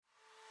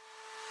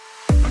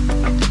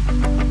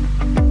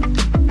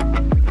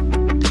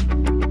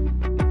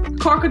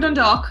Cork or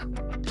Dundalk?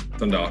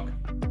 Dundalk.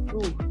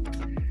 Ooh,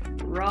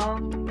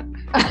 wrong.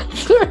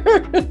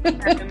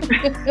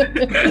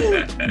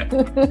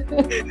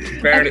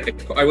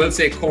 I will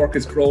say Cork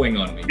is growing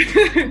on me.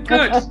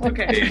 Good,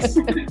 okay.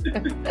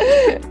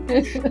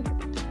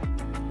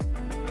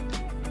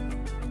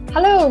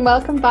 Hello and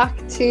welcome back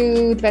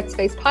to the Vet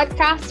Space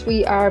podcast.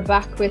 We are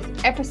back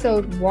with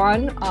episode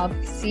 1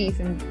 of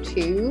season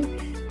 2,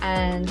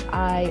 and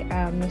I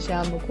am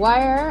Michelle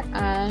McGuire,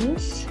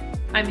 and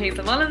I'm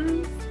Hazel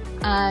Mullins.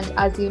 And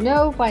as you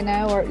know by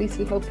now, or at least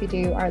we hope you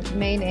do, the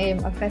main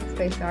aim of Vet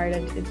Space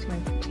Ireland is to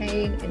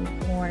entertain,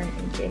 inform,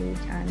 engage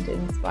and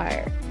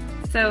inspire.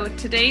 So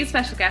today's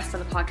special guest on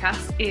the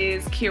podcast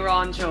is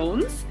Ciarán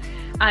Jones.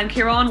 And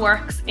Ciarán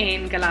works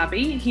in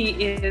Galabi. He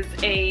is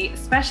a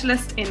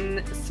specialist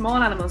in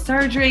small animal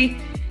surgery.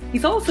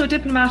 He's also a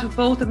diplomat of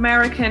both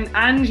American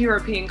and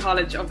European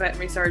College of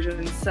Veterinary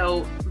Surgeons,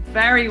 so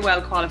very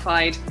well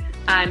qualified.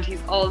 And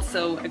he's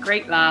also a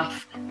great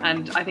laugh,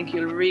 and I think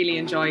you'll really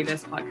enjoy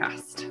this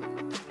podcast.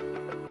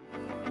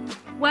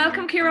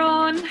 Welcome,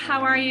 Ciarán.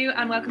 How are you?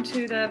 And welcome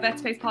to the Vet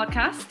Space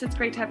podcast. It's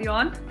great to have you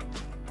on.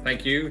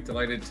 Thank you.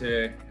 Delighted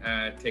to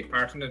take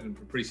part in it and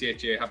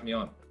appreciate you having me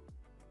on.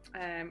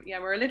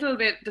 We're a little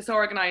bit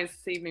disorganised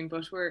this evening,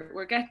 but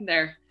we're getting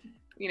there.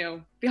 You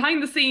know,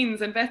 behind the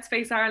scenes in Vet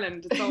Space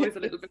Ireland, it's always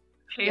a little bit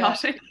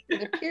chaotic. Yeah,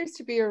 it appears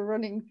to be a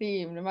running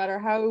theme. No matter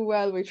how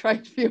well we try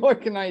to be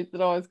organised, it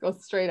always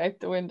goes straight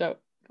out the window.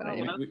 But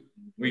anyway.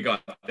 We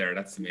got there.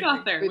 That's the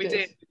main thing. We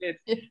did. Yeah.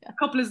 A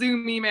couple of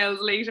Zoom emails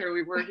later,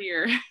 we were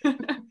here.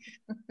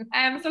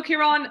 So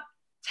Ciarán,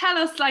 tell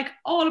us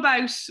all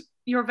about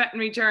your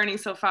veterinary journey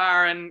so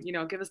far, and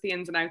give us the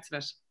ins and outs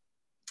of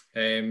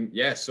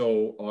it.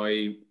 So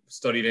I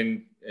studied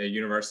in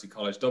University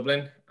College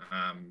Dublin,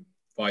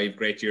 5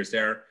 great years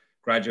there,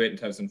 graduated in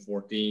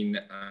 2014,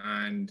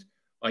 and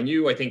I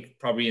knew, I think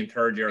probably in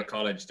third year of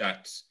college,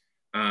 that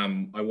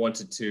I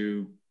wanted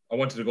to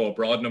go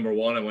abroad. Number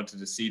one, I wanted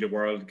to see the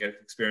world, get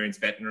experience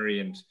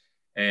veterinary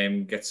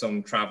and get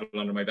some travel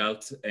under my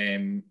belt.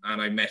 And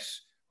I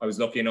was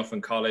lucky enough in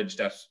college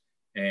that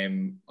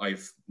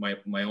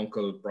my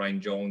uncle,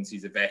 Brian Jones,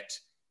 he's a vet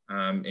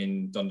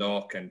in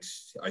Dundalk, and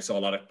I saw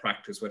a lot of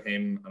practice with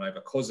him. And I have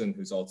a cousin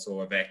who's also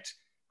a vet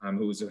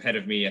who was ahead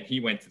of me, and he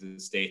went to the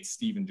States,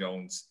 Stephen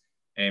Jones.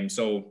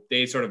 So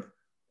they sort of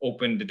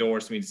opened the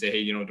doors to me to say,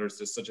 hey,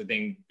 there's such a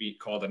thing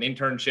called an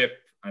internship,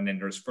 and then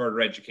there's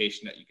further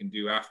education that you can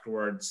do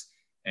afterwards.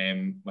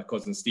 My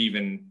cousin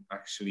Stephen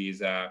actually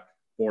is a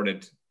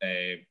boarded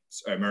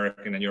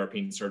American and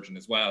European surgeon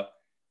as well.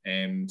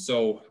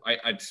 So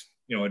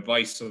under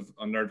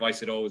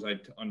advice at always, I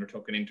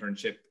undertook an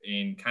internship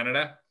in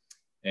Canada.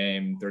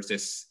 There's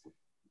this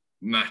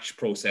match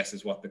process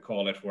is what they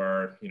call it,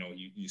 where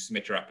you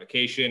submit your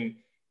application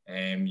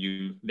and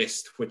you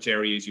list which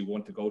areas you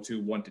want to go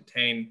to, 1 to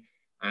 10,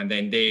 and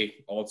then they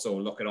also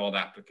look at all the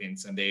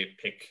applicants and they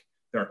pick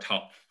their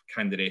top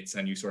candidates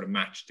and you sort of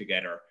match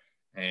together.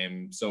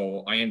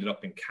 So I ended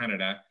up in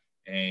Canada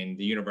and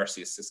the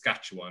University of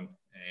Saskatchewan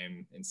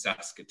in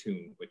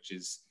Saskatoon, which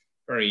is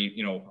very,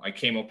 I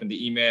came up in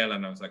the email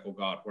and I was like, oh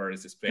God, where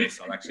is this place?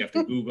 I'll actually have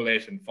to Google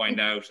it and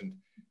find out.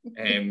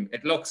 And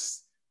it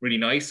looks really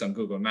nice on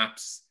Google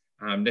Maps.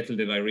 Little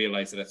did I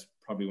realize that it's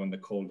probably one of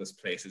the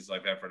coldest places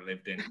I've ever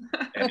lived in.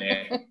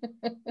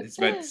 It's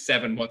about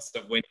 7 months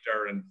of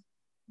winter and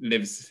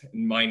lives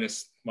in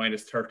minus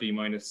 30,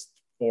 minus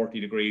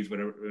 40 degrees with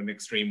an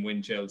extreme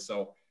wind chill.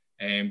 So,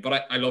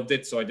 but I loved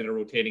it. So I did a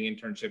rotating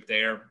internship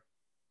there.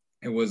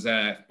 It was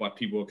what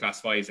people would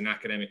classify as an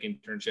academic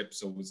internship.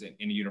 So it was in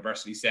a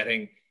university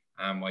setting.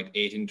 I had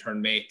 8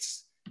 intern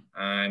mates,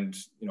 and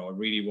I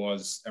really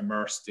was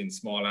immersed in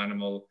small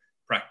animal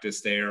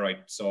practice there. I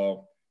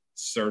saw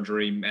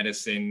surgery,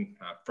 medicine,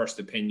 first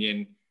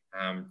opinion,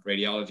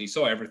 radiology,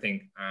 saw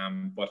everything.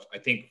 But I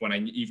think when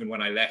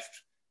I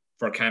left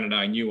for Canada,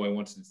 I knew I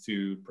wanted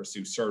to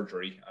pursue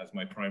surgery as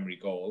my primary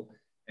goal.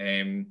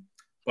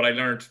 But I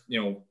learned,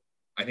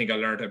 I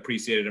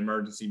appreciated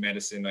emergency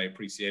medicine. I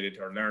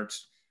learned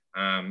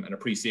an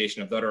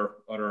appreciation of the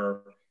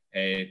other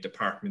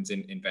departments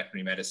in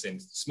veterinary medicine,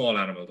 small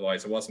animal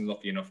wise. I wasn't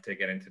lucky enough to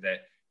get into the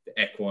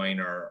equine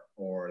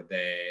or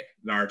the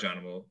large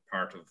animal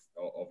part of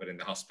it in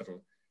the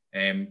hospital.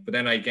 But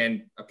then I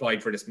again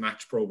applied for this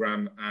match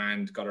program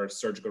and got a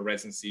surgical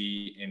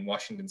residency in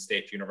Washington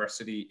State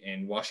University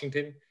in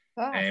Washington,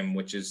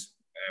 which is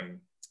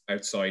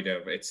outside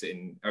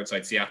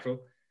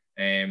Seattle.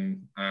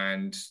 And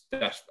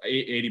that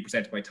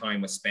 80% of my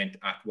time was spent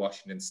at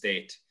Washington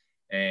State.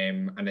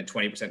 And then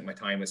 20% of my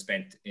time was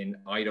spent in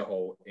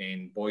Idaho,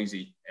 in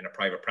Boise, in a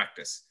private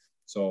practice.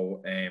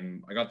 So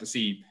I got to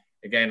see,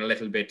 again, a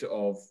little bit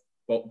of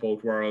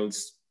both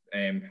worlds,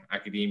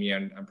 academia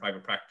and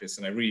private practice.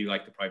 And I really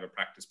like the private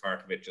practice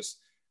part of it, just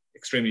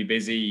extremely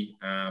busy,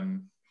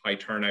 high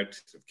turnout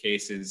of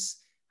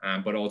cases,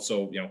 but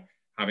also,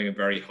 having a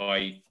very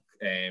high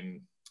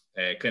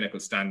clinical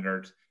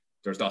standard.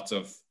 There's lots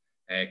of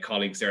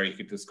colleagues there. You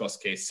could discuss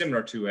case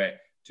similar to a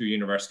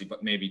university,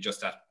 but maybe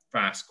just that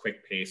fast,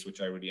 quick pace,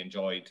 which I really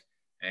enjoyed.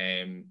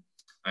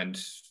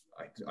 and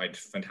I had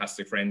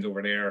fantastic friends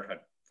over there, had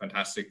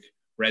fantastic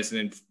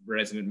resident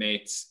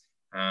mates.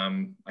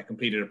 I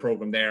completed a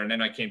program there, and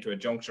then I came to a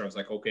juncture. I was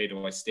like, okay,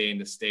 do I stay in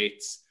the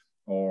States,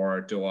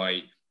 or do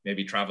I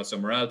maybe travel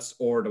somewhere else,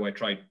 or do I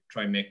try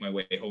and make my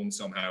way home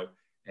somehow?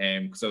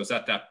 Because I was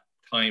at that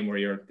time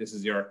where this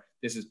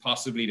is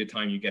possibly the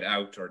time you get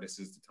out, or this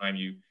is the time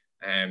you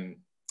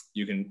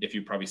can, if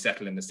you probably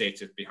settle in the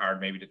States, it'd be hard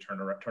maybe to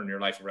turn your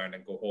life around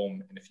and go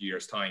home in a few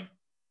years' time.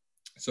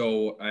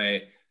 So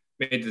I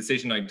made the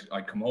decision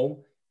I'd come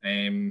home.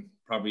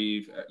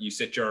 Probably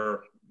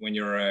when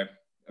you're a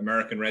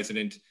American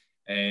resident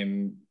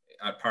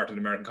at part of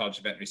the American College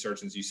of Veterinary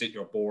Surgeons, you sit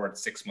your board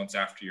 6 months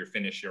after you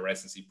finish your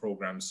residency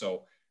program.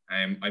 So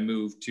I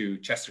moved to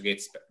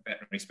Chestergate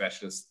Veterinary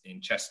Specialist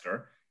in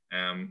Chester.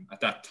 At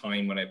that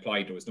time when I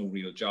applied, there was no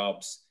real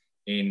jobs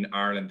in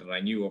Ireland that I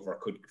knew of or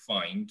could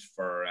find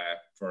for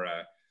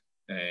a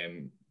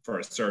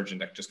surgeon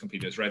that just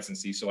completed his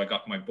residency. So I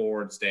got my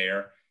boards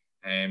there,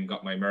 and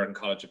got my American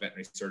College of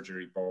Veterinary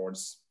Surgery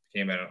boards,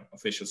 became an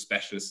official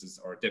specialist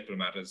or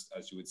diplomat,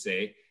 as you would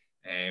say.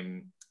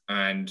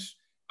 And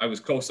I was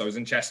close. I was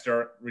in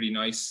Chester, really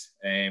nice.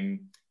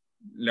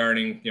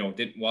 Learning,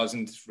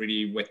 wasn't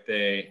really with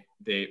the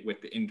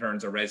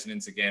interns or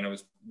residents. Again, I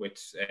was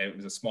it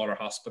was a smaller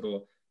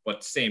hospital,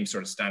 but same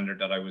sort of standard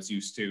that I was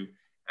used to.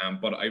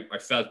 But I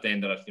felt then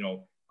that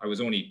I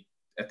was only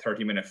a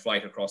 30-minute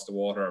flight across the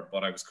water,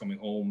 but I was coming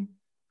home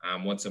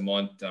once a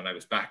month, and I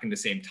was back in the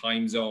same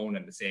time zone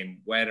and the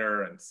same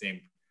weather and the same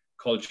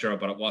culture,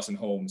 but it wasn't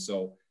home.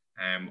 So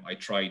I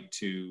tried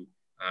to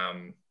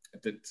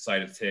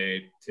decided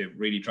to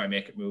really try and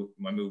make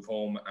my move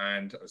home,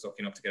 and I was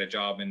lucky enough to get a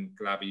job in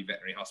Galabi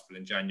Veterinary Hospital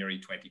in January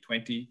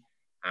 2020.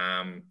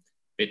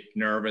 Bit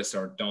nervous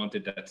or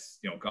daunted that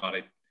God,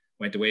 I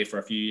went away for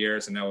a few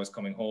years and now I was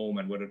coming home,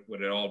 and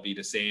would it all be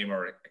the same,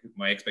 or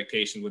my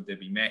expectations, would they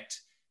be met?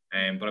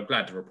 But I'm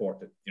glad to report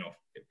that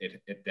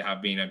they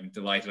have been. I'm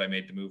delighted I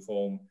made the move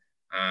home,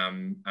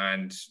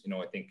 and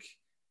I think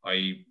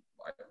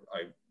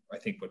I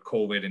think with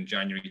COVID in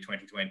January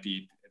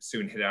 2020, it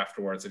soon hit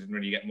afterwards. I didn't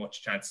really get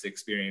much chance to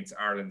experience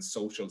Ireland's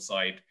social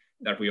side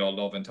that we all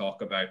love and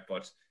talk about.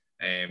 But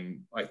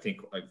I think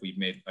I've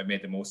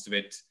made the most of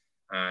it.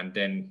 And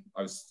then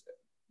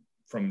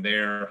from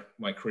there,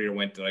 my career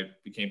went that I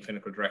became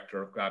clinical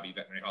director of Galabi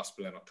Veterinary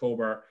Hospital in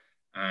October.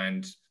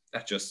 And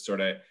that just sort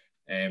of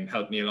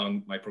helped me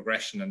along my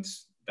progression. And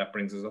that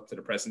brings us up to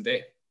the present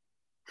day.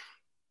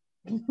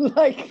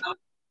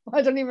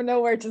 I don't even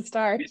know where to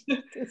start. Well,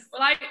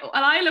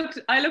 I looked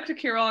at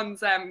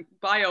Ciarán's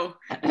bio,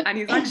 and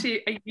he's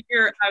actually a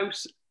year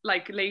out,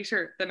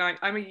 later than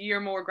I'm a year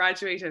more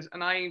graduated,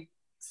 and I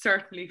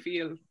certainly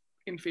feel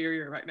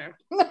inferior right now.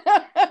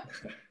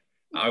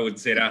 I would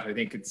say that. I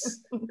think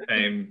it's.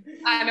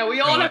 I know we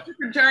all have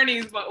different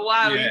journeys, but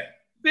wow, you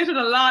fitted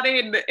a lot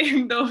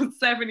in those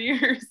 7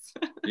 years.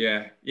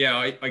 yeah,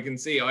 I can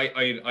see.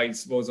 I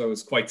suppose I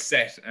was quite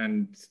set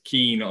and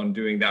keen on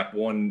doing that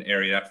one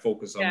area, that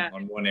focus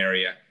on one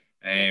area.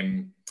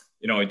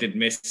 I did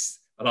miss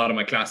a lot of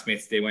my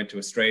classmates. They went to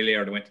Australia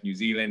or they went to New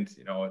Zealand.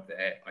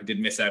 I did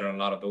miss out on a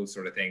lot of those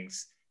sort of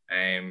things.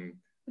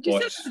 But you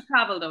still had to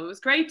travel though. It was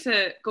great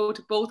to go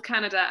to both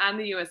Canada and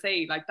the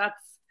USA.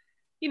 That's,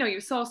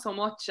 you saw so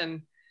much,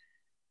 and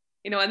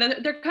and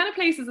then they're kind of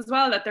places as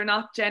well that they're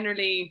not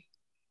generally,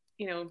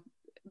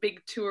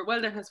 big tour.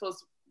 Well, then I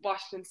suppose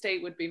Washington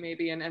State would be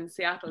maybe, and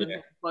Seattle,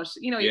 but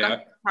you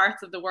got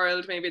parts of the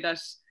world maybe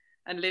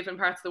and live in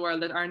parts of the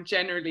world that aren't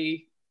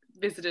generally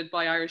visited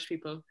by Irish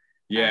people.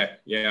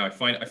 I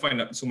find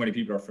that so many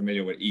people are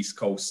familiar with East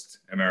Coast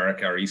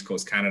America or East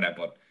Coast Canada,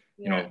 but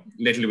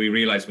literally we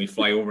realize when we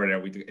fly over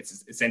there,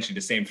 it's essentially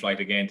the same flight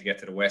again to get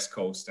to the West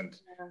Coast, and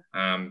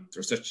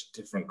there's such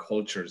different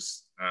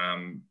cultures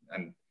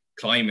and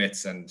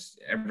climates, and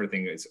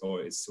everything is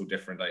so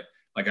different.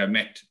 I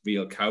met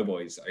real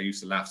cowboys. I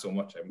used to laugh so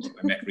much. I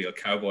met real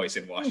cowboys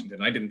in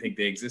Washington. I didn't think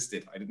they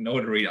existed. I didn't know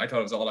what to read. I thought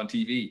it was all on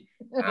TV.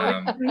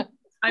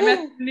 I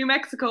met New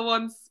Mexico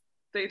once.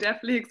 They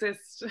definitely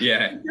exist.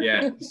 Yeah.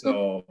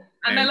 So.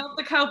 And I love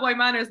the cowboy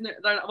manners.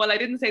 Well, I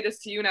didn't say this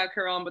to you now,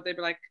 Ciarán, but they'd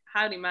be like,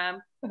 "Howdy,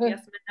 ma'am."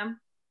 "Yes, ma'am."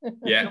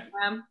 Yeah. "No,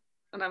 ma'am."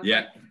 And I'm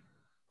like,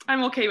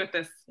 I'm okay with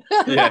this.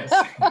 Yes.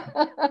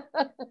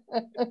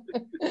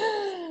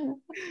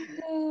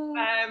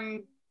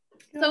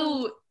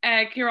 So,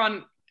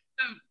 Ciarán,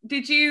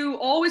 did you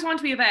always want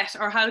to be a vet,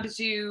 or how did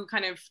you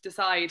kind of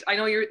decide? I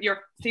know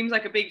you're seems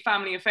like a big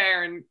family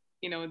affair, and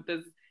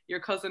your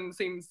cousin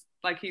seems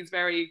like he's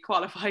very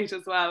qualified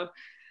as well.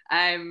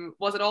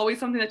 Was it always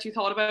something that you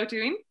thought about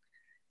doing?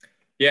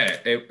 Yeah,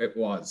 it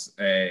was.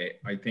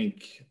 I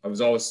think I was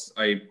always.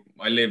 I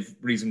live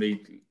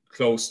reasonably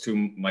close to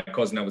my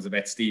cousin that was a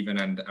vet, Stephen,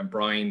 and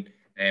Brian,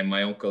 and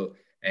my uncle.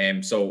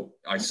 So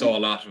I saw a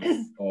lot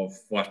of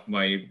what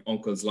my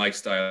uncle's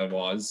lifestyle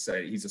was.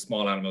 He's a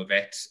small animal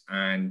vet,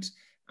 and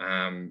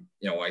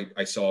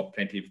I saw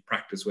plenty of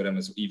practice with him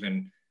as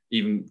even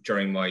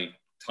during my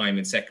time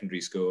in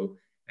secondary school.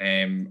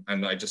 And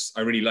I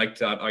really liked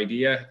that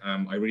idea.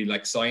 I really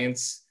like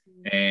science.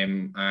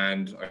 And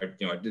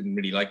I didn't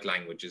really like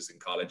languages in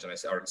college and I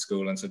started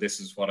school, and so this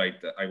is what I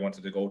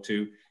wanted to go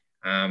to.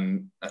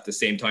 At the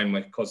same time,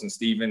 my cousin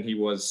Stephen, he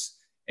was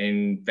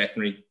in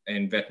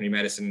veterinary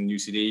medicine in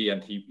UCD,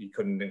 and he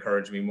couldn't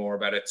encourage me more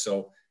about it.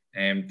 So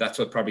that's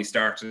what probably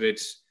started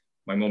it.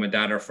 My mum and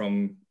dad are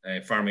from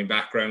farming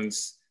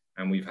backgrounds,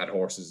 and we've had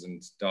horses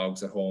and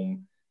dogs at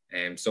home.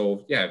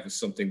 So yeah, it was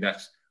something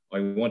that I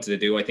wanted to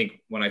do. I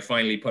think when I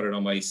finally put it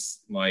on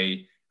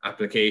my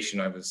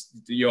application,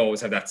 you always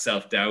have that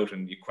self-doubt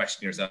and you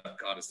question yourself,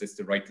 God, is this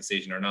the right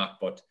decision or not?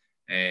 But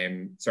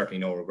certainly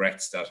no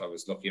regrets that I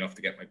was lucky enough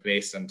to get my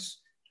place,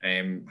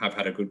 and have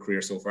had a good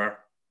career so far.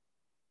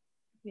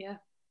 Yeah,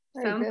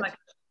 sounds like.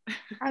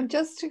 And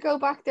just to go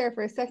back there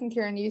for a second,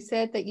 Ciarán, you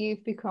said that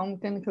you've become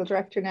clinical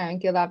director now in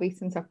Gill Abbey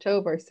since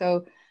October.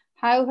 So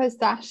how has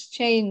that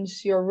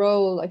changed your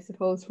role, I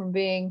suppose, from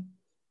being,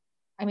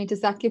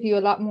 does that give you a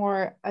lot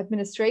more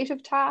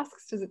administrative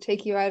tasks? Does it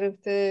take you out of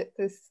the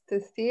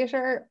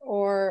theatre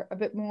or a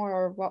bit more,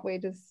 or what way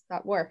does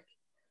that work?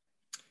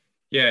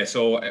 Yeah,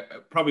 so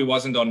it probably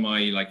wasn't on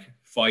my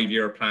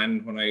 5-year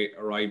plan when I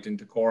arrived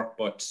into Cork,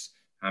 but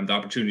the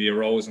opportunity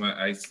arose, and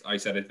I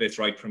said, if it's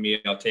right for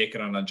me, I'll take it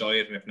and enjoy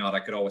it. And if not,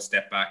 I could always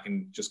step back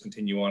and just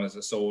continue on as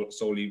a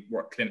solely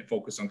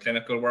focus on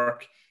clinical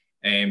work.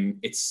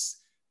 It's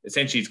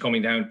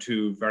coming down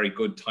to very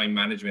good time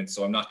management.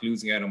 So I'm not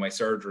losing out on my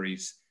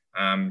surgeries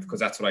because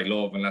that's what I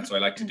love and that's what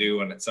I like to do.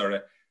 And it's sort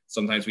of,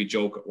 sometimes we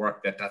joke at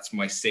work that that's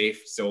my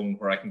safe zone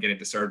where I can get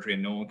into surgery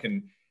and no one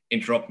can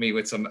interrupt me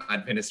with some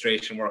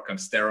administration work. I'm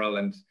sterile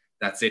and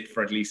that's it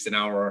for at least an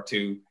hour or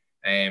two.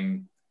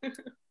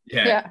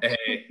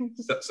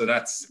 So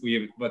that's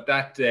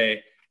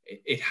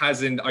it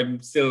hasn't.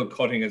 I'm still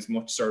cutting as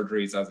much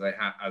surgeries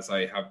as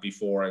I have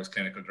before I was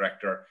clinical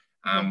director.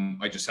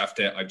 I just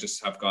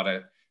have got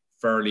a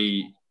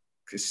fairly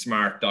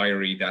smart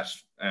diary that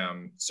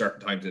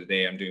certain times of the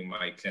day I'm doing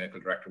my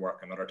clinical director work,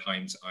 and other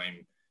times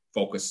I'm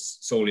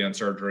focused solely on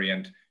surgery.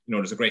 And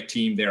there's a great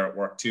team there at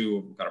work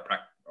too. We've got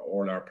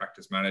all our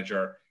practice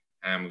manager,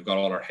 and we've got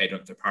all our head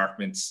of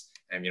departments.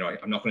 I'm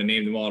not going to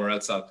name them all, or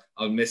else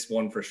I'll miss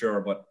one for sure.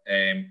 But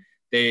I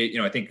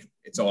think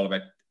it's all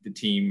about the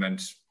team.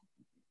 And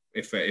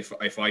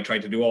if I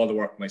tried to do all the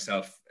work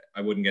myself,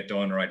 I wouldn't get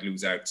done, or I'd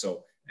lose out.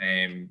 So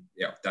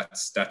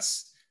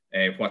that's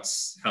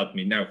what's helped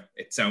me. Now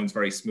it sounds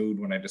very smooth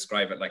when I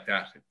describe it like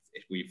that.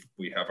 We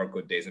have our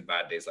good days and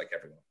bad days like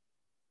everyone.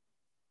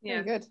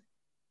 Yeah, very good.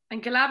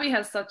 And Gill Abbey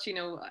has such,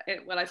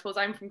 I suppose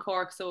I'm from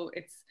Cork, so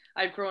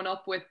I've grown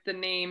up with the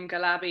name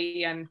Gill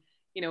Abbey, and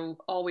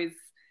always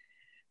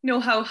know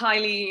how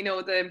highly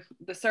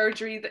the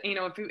surgery that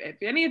if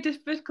any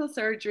difficult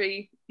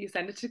surgery, you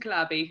send it to Gill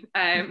Abbey.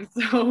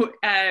 So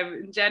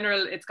in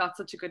general, it's got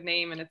such a good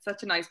name, and it's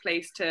such a nice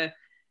place to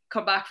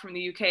come back from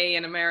the UK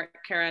and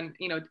America and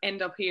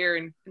end up here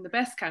in the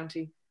best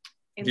county.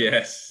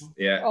 Yes,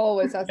 yeah.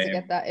 Always has to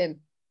get that in.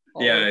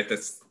 Always. Yeah,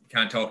 that's,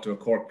 can't talk to a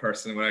Cork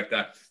person without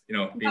that.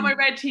 I've got my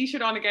red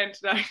T-shirt on again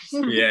tonight.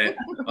 Yeah,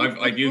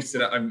 I'm used to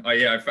that.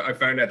 I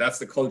found that that's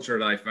the culture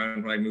that I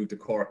found when I moved to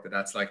Cork.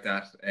 That's like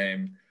that.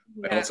 I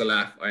also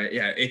laugh. I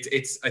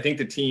think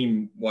the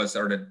team was,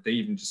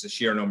 even just the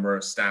sheer number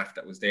of staff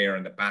that was there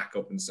and the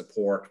backup and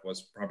support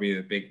was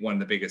probably one of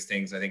the biggest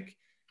things. I think,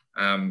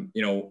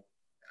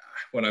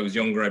 when I was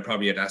younger, I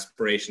probably had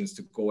aspirations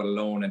to go it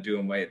alone and do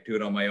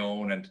it on my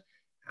own, and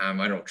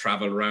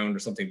travel around or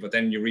something. But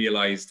then you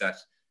realize that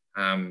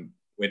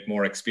with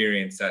more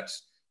experience that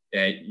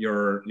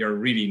you're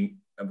really,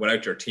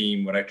 without your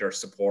team, without your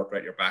support,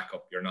 without your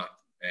backup, you're not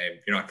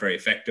very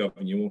effective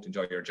and you won't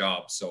enjoy your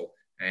job. So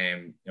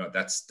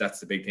that's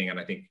the big thing. And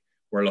I think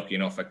we're lucky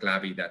enough at Gill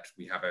Abbey that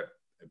we have a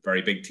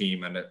very big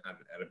team and a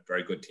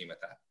very good team at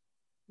that.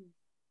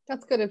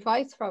 That's good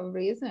advice,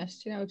 probably, isn't it?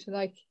 To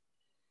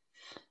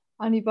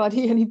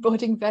any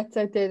budding vets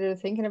out there that are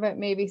thinking about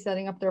maybe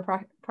setting up their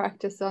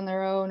practice on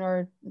their own,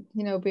 or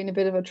being a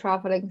bit of a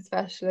traveling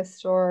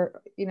specialist,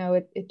 or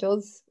it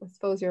does, I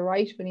suppose you're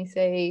right when you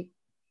say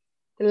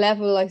the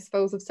level, I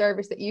suppose, of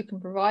service that you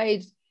can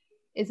provide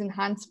is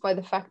enhanced by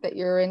the fact that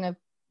you're in a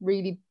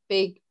really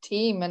big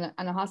team and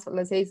a hospital,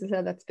 as Hazel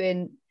said, that's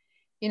been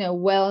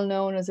well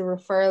known as a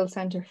referral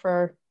centre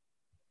for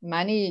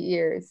many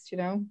years.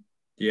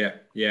 Yeah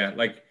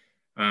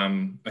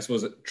I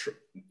suppose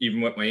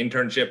even with my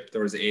internship,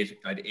 there was I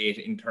had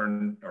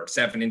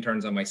 7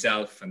 interns on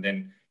myself, and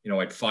then I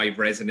had 5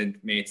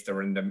 resident mates that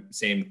were in the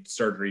same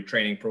surgery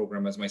training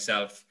program as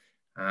myself.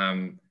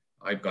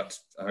 I've got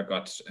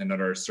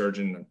another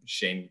surgeon,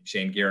 Shane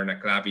Gearan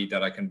at Gill Abbey,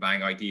 that I can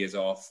bang ideas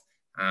off.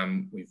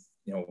 We've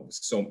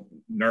so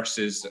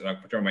nurses.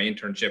 During my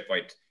internship,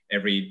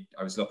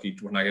 I was lucky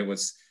when I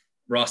was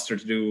rostered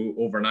to do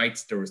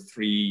overnights. There was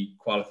 3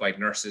 qualified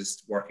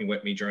nurses working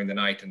with me during the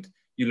night, and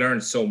you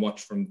learn so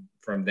much from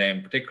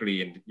them,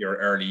 particularly in your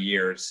early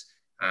years.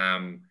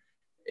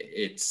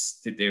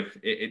 It's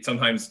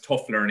sometimes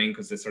tough learning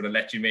because they sort of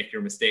let you make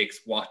your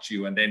mistakes, watch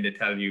you, and then they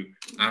tell you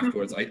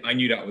afterwards. I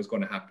knew that was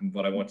going to happen,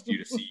 but I wanted you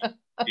to see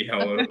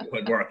how it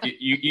would work.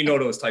 You know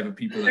those type of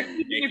people that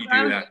make you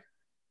do that.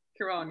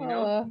 Ciarán, you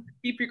know,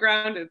 keep you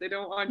grounded. They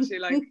don't want you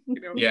like, you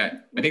know. Yeah,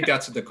 I think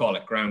that's what they call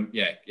it.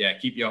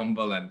 Keep you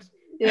humble and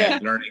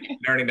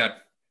learning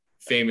that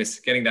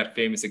getting that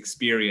famous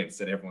experience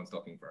that everyone's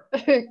looking for.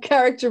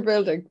 Character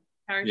building.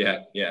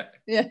 Yeah.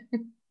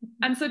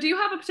 And so do you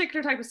have a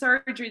particular type of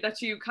surgery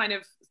that you kind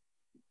of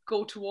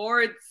go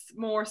towards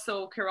more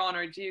so, Ciarán,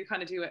 or do you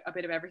kind of do a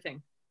bit of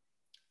everything?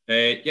 So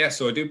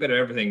I do a bit of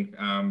everything.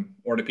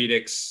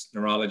 Orthopedics,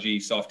 neurology,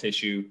 soft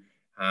tissue.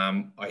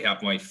 I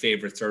have my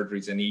favorite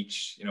surgeries in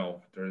each. You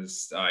know,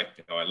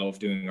 I love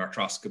doing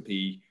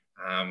arthroscopy.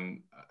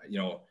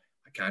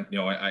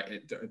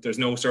 There's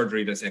no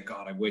surgery that said,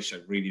 God, I wish I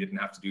really didn't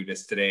have to do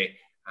this today.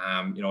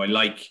 I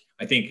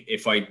think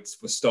if I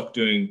was stuck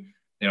doing,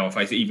 if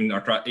I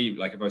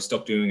was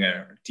stuck doing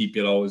a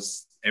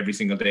TPLOs every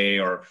single day,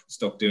 or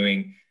stuck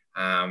doing,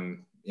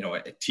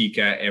 a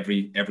TICA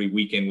every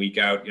week in, week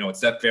out, it's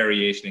that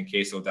variation in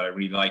caseload that I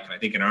really like. And I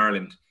think in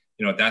Ireland,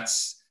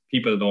 that's,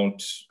 people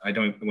I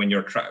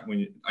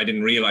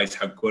didn't realize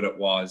how good it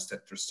was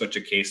that there's such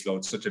a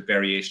caseload, such a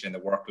variation in the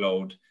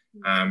workload.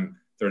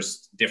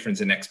 There's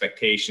difference in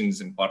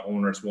expectations and what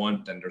owners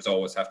want, and there's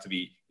always have to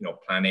be,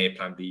 plan A,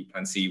 plan B,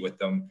 plan C with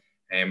them.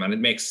 And I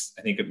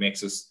think it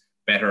makes us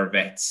better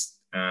vets,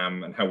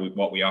 and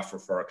what we offer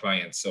for our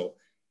clients. So,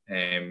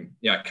 I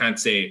can't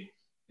say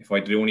if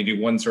I only do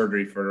one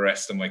surgery for the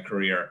rest of my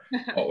career,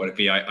 what would it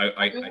be?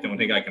 I don't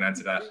think I can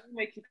answer that.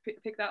 Make you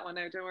pick that one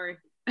out, don't worry.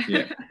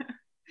 Yeah.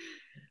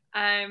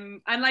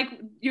 And like,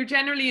 you're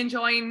generally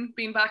enjoying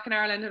being back in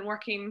Ireland and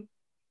working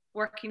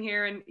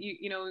here, and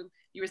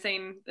you were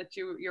saying that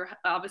you're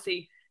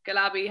obviously,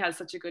 Galabi has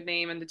such a good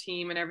name and the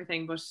team and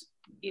everything, but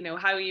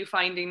how are you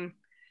finding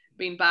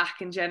being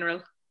back in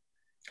general?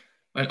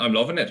 I'm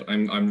loving it.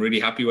 I'm really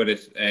happy with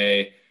it.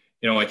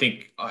 I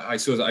think I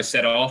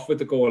set off with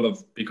the goal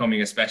of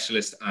becoming a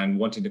specialist and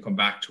wanting to come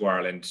back to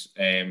Ireland,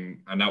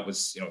 and that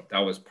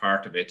was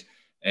part of it.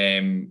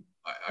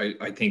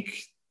 I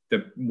think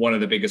one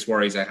of the biggest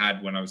worries I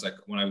had when I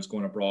was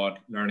going abroad,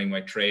 learning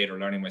my trade or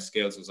learning my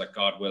skills, was like,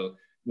 God, will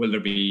there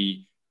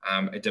be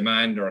a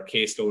demand or a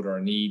caseload or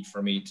a need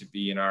for me to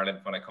be in Ireland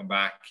when I come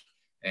back?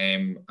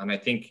 And I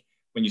think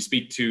when you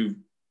speak to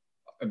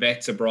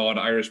vets abroad,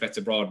 Irish vets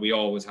abroad, we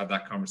always have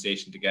that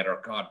conversation together.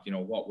 God,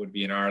 what would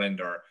be in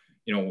Ireland? Or,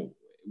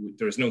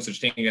 there's no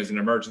such thing as an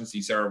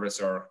emergency service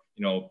or,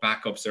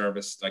 backup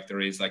service, like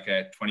there is like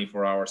a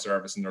 24-hour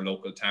service in their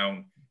local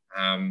town.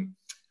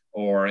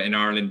 Or in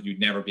Ireland,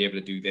 you'd never be able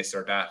to do this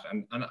or that.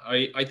 And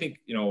I think,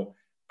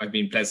 I've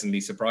been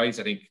pleasantly surprised.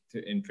 I think,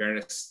 in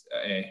fairness,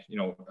 I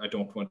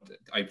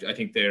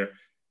think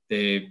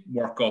the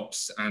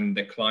workups and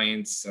the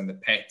clients and the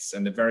pets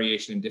and the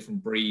variation in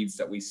different breeds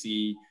that we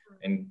see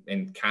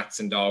in cats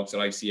and dogs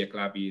that I see at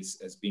Galabi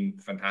has been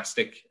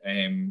fantastic,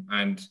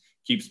 and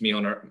keeps me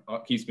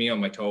on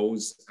my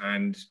toes.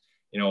 And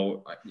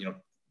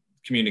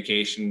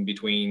communication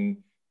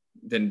between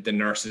the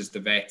nurses, the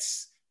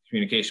vets,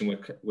 communication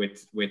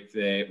with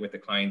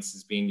the clients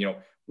has been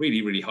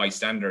really, really high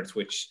standards,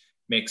 which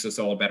makes us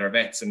all better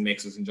vets and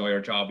makes us enjoy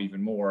our job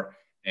even more.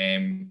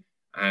 And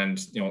I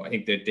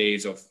think the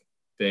days of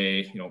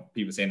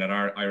people saying that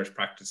our Irish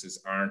practices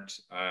aren't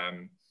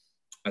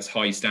as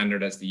high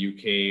standard as the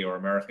UK or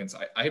Americans,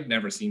 I have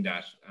never seen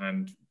that,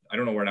 and I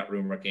don't know where that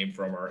rumor came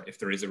from, or if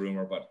there is a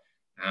rumor, but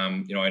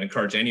I'd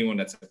encourage anyone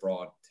that's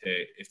abroad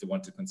if they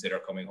want to consider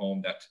coming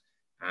home, that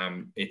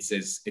it's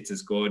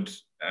as good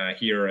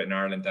here in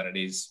Ireland than it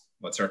is,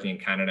 certainly in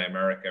Canada,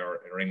 America,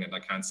 or England. I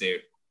can't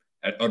say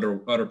at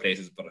other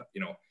places, but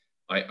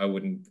I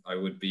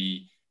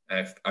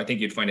think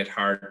you'd find it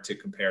hard to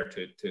compare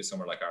to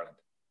somewhere like Ireland.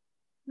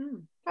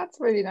 That's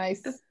really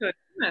nice. That's good,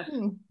 isn't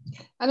it?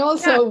 And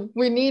also,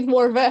 we need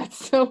more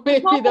vets, so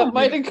maybe that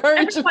might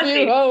encourage a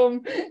few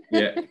home.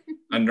 Yeah,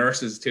 and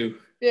nurses too.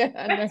 Yeah,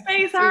 Let's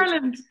face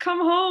Ireland, come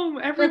home,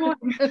 everyone.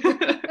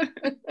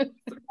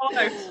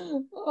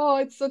 Oh,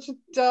 it's such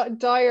a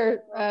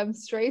dire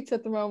straits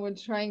at the moment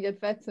to try and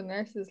get vets and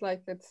nurses.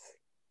 Like, it's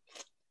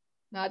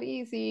not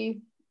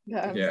easy.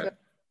 I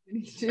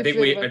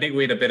think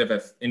we had a bit of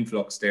an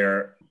influx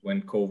there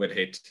when COVID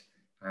hit.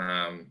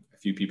 A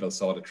few people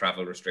saw the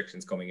travel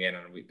restrictions coming in,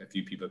 and a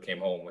few people came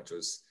home, which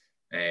was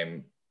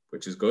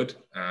good.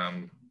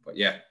 But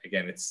yeah,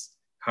 again, it's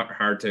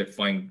hard to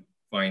find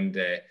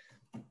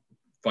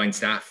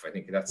staff. I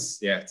think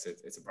it's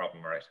a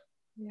problem, right?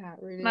 Yeah,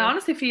 really. I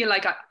honestly feel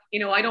like I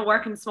don't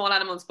work in small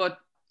animals, but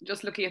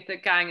just looking at the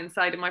gang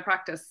inside of my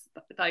practice,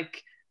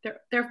 like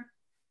they're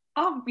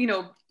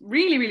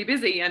really, really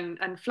busy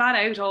and flat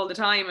out all the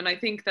time. And I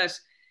think that,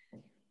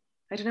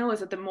 I don't know,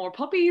 is it the more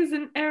puppies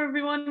and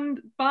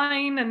everyone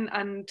buying? And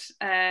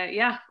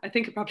I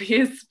think it probably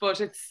is,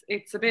 but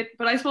it's a bit,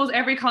 but I suppose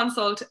every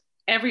consult,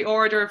 every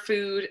order of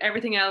food,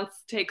 everything else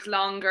takes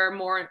longer,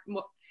 more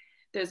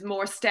there's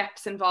more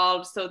steps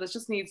involved. So there's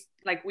just needs,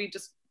 like, we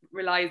just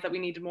realized that we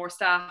needed more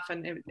staff,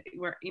 and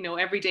we're,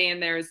 every day in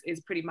there is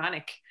pretty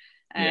manic.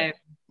 I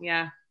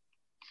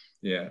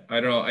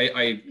don't know.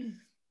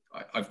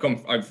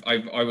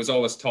 I was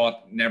always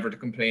taught never to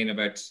complain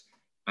about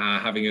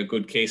having a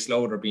good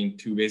caseload or being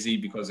too busy,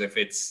 because if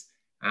it's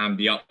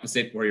the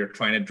opposite, where you're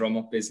trying to drum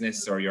up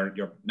business, or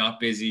you're not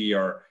busy,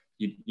 or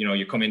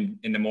you come in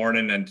the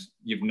morning and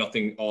you've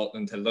nothing all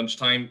until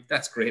lunchtime,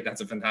 that's great.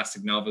 That's a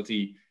fantastic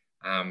novelty,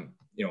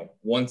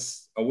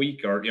 once a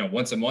week or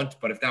once a month.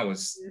 But if that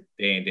was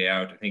day in, day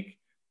out, I think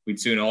we'd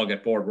soon all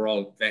get bored. We're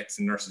all vets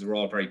and nurses, we're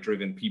all very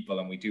driven people,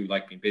 and we do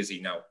like being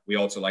busy. Now, we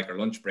also like our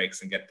lunch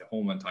breaks and get to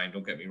home on time,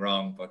 don't get me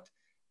wrong, but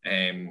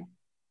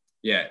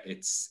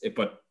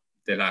but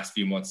the last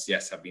few months,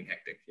 yes, have been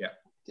hectic. Yeah,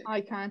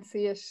 I can't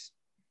see it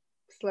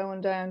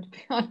slowing down, to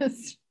be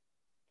honest.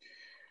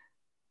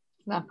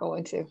 Not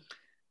going to.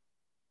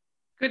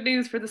 Good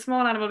news for the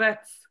small animal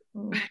vets.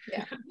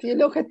 Yeah, if you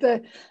look at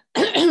the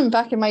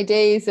back in my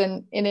days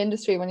in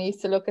industry, when I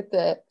used to look at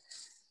the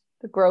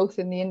growth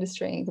in the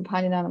industry in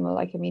companion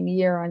animal,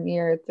 year on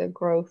year, the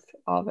growth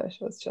of it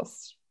was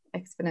just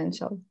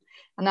exponential.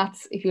 And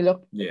that's, if you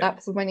look,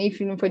 that's when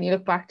even when you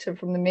look back to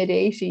from the mid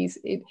 80s,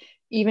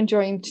 even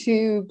during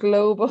two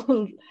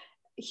global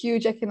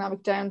huge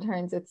economic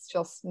downturns, it's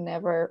just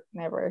never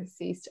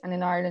ceased. And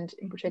in Ireland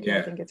in particular,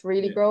 I think it's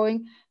really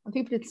growing, and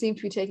people seem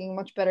to be taking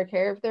much better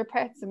care of their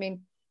pets. I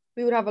mean,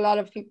 we would have a lot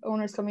of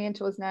owners coming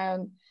into us now,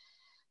 and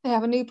they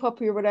have a new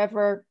puppy or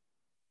whatever,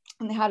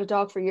 and they had a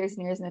dog for years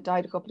and years, and it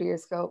died a couple of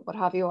years ago, what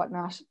have you,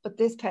 whatnot. But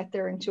this pet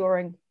they're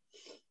enduring,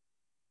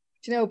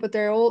 but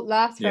their old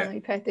last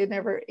family pet, they'd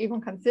never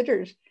even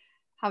considered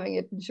having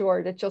it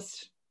insured. It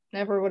just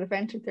never would have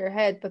entered their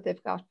head. But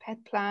they've got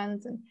pet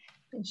plans and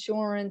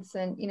insurance,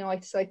 and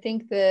so I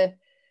think the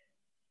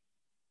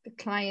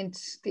client,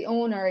 the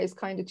owner, is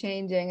kind of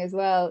changing as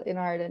well in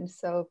Ireland.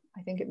 So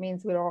I think it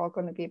means we're all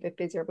going to be a bit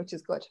busier, which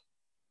is good.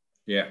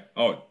 Yeah.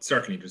 Oh,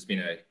 certainly there's been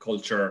a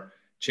culture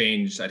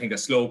change. I think a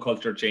slow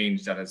culture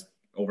change that has,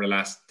 over the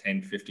last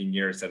 10, 15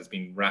 years, that has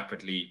been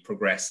rapidly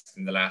progressed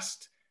in the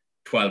last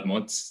 12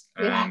 months.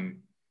 And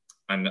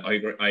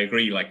I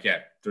agree,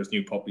 there's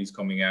new puppies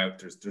coming out.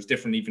 There's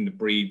different, even the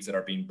breeds that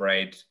are being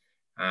bred,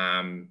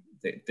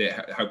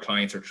 how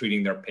clients are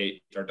treating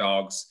their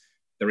dogs.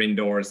 They're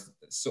indoors.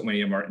 So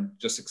many of them are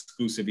just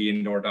exclusively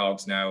indoor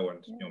dogs now,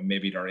 and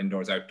maybe they're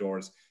indoors,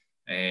 outdoors.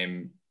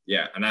 And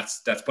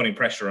that's putting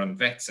pressure on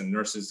vets and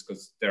nurses,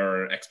 because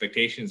their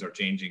expectations are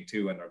changing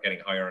too, and they're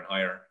getting higher and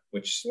higher,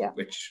 which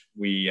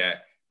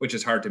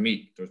is hard to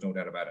meet. There's no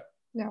doubt about it.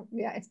 No,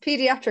 it's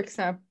pediatrics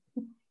now.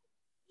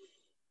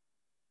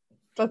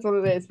 That's what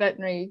it is.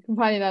 Veterinary,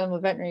 companion animal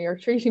veterinary, you're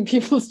treating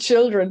people's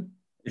children.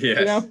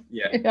 Yes.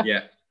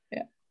 Yeah.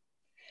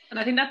 And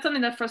I think that's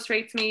something that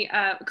frustrates me,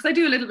 because I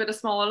do a little bit of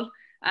small.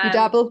 You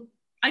dabble?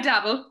 I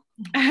dabble.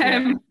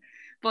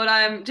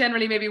 But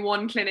generally maybe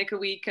one clinic a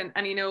week, and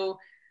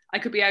I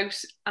could be out,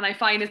 and I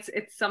find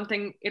it's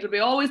something, it'll be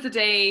always the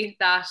day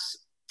that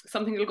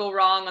something will go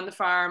wrong on the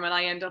farm, and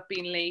I end up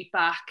being late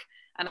back,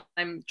 and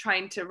I'm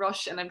trying to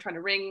rush, and I'm trying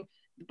to ring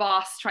the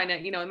boss, trying to,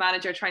 a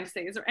manager, trying to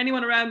say, is there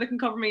anyone around that can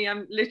cover me?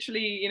 I'm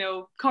literally,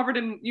 covered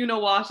in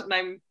what, and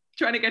I'm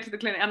trying to get to the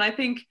clinic. And I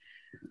think,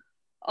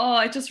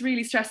 it just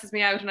really stresses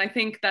me out. And I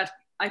think as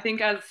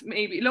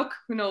maybe, look,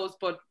 who knows,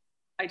 but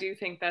I do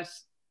think that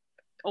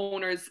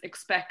owners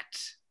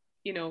expect,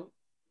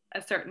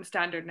 a certain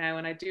standard now.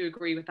 And I do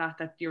agree with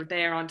that you're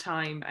there on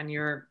time and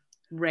you're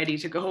ready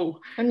to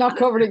go. I'm not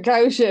covered in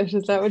cow shit.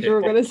 Is that what you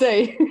were going to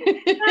say?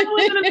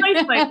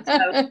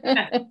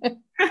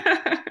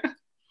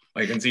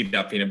 I can see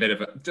that being a bit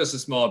of just a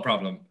small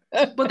problem.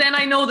 But then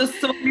I know there's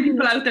so many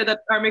people out there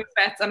that are mixed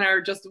vets and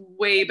are just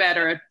way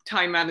better at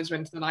time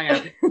management than I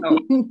am. So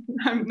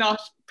I'm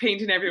not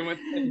painting everyone with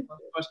it,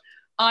 but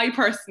I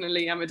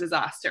personally am a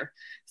disaster.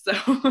 So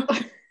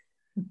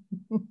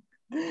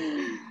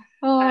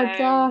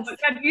gosh.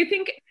 Do you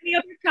think any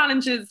other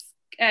challenges,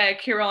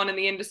 Ciarán, in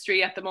the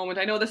industry at the moment?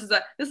 I know this is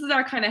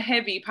our kind of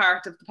heavy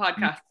part of the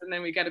podcast, and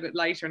then we get a bit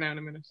lighter now in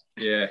a minute.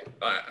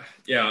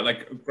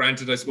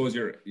 Granted, I suppose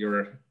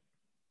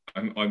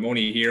I'm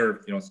only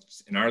here,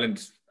 in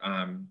Ireland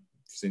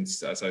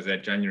since, as I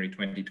said, January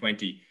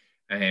 2020.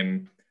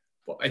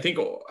 But I think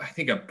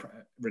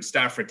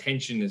staff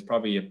retention is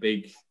probably a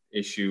big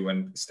issue,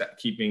 and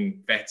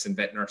keeping vets and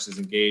vet nurses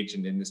engaged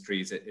in the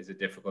industry is a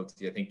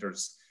difficulty. I think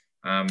there's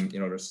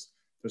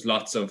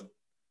lots of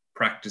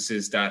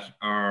practices that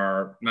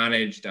are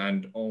managed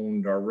and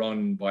owned or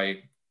run by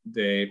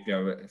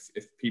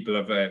if people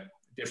of a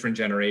different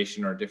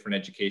generation or different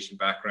education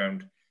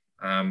background.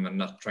 I'm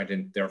not trying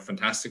to, they're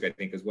fantastic, I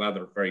think, as well.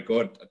 They're very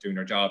good at doing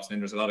their jobs. And then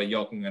there's a lot of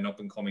young and up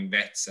and coming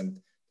vets, and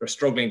they're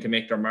struggling to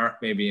make their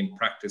mark maybe in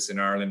practice in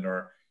Ireland,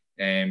 or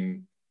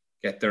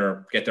get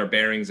their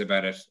bearings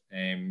about it.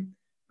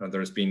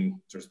 There's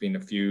been a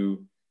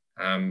few,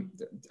 I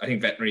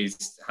think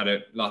veterinaries had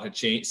a lot of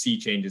sea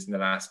changes in the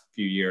last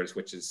few years,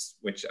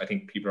 which I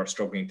think people are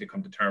struggling to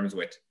come to terms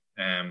with.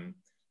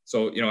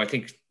 So I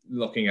think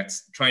looking at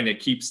trying to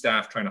keep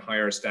staff, trying to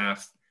hire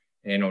staff,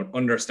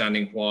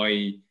 understanding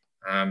why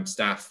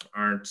staff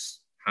aren't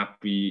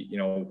happy,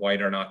 why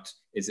they're not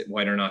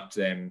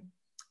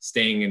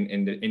staying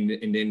in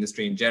the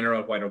industry in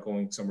general, why they're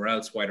going somewhere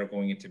else, why they're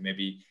going into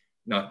maybe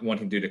not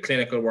wanting to do the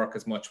clinical work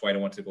as much, why I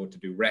don't want to go to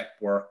do rep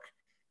work.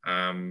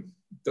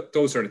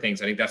 Those sort of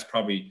things. I think that's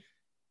probably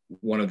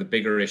one of the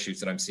bigger issues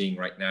that I'm seeing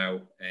right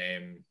now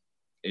in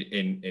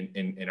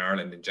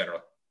Ireland in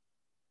general.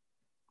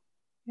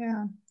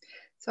 Yeah.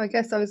 So I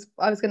guess I was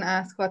going to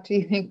ask, what do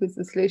you think was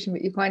the solution?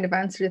 But you kind of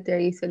answered it there.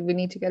 You said we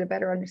need to get a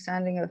better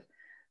understanding of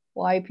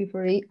why people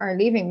are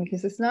leaving,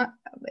 because it's not,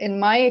 in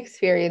my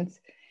experience,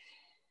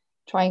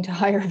 trying to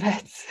hire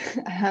vets,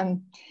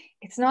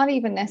 it's not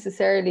even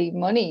necessarily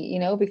money,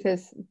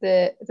 because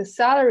the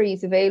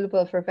salaries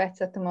available for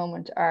vets at the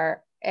moment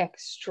are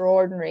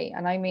extraordinary.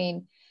 And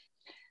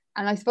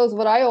I suppose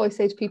what I always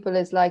say to people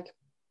is like,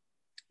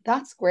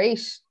 that's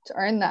great to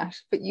earn that,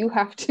 but you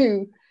have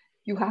to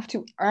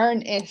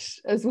earn it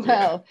as well.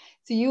 Yeah.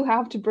 So you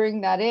have to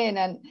bring that in,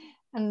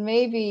 and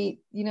maybe,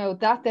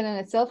 that then in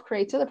itself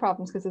creates other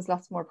problems, because there's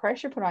lots more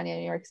pressure put on you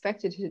and you're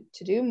expected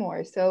to do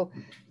more. So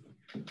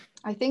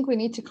I think we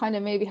need to kind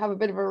of maybe have a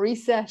bit of a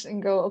reset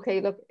and go, okay,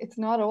 look, it's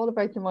not all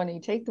about the money.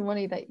 Take the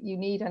money that you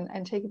need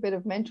and take a bit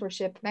of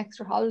mentorship and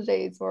extra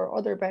holidays or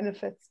other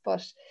benefits.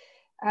 But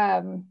I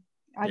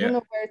don't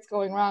know where it's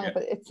going wrong,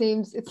 but it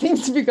seems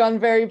to be gone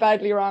very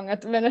badly wrong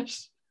at the minute.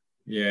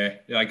 Yeah,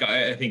 like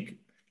I think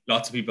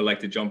lots of people like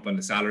to jump on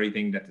the salary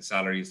thing, that the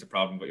salary is the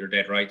problem, but you're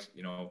dead right.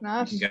 You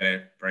can get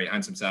a very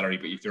handsome salary,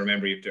 but you have to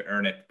remember you have to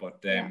earn it.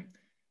 But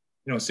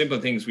simple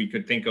things we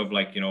could think of,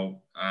 like, and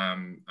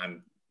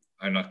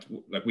I'm not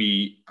like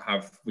we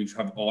have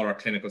all our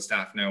clinical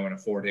staff now on a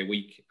 4-day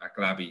week at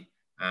Glabi.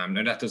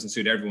 Now that doesn't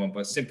suit everyone, but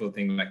a simple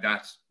thing like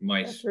that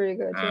might. That's really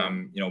good.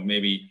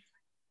 Maybe,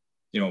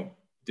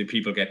 do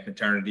people get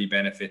maternity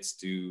benefits?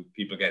 Do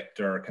people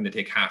can they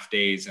take half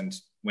days? And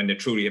when they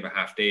truly have a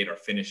half day, they're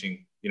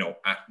finishing,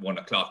 at 1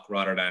 o'clock,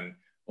 rather than,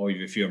 you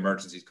have a few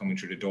emergencies coming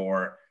through the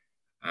door,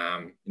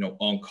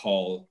 on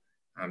call.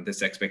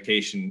 This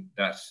expectation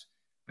that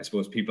I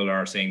suppose people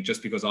are saying,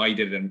 just because I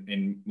did it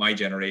in my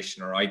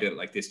generation, or I did it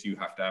like this, you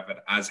have to have it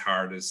as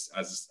hard as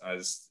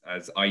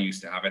I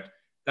used to have it.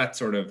 That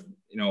sort of,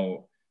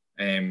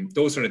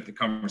 those sort of the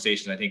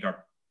conversations I think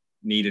are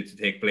needed to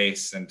take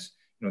place. And,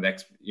 going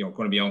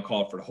to be on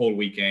call for the whole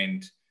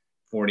weekend,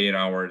 48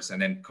 hours, and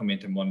then come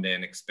into Monday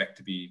and expect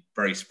to be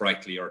very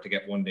sprightly, or to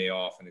get 1 day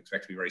off and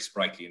expect to be very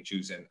sprightly and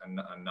choosing and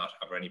not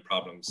have any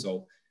problems.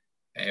 So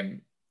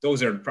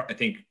those are, I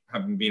think,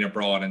 having been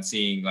abroad and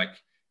seeing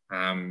like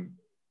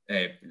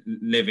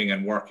living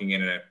and working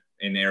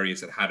in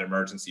areas that had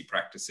emergency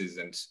practices,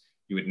 and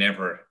you would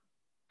never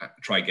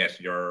try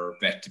get your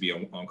vet to be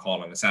on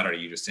call on a Saturday.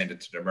 You just send it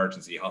to the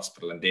emergency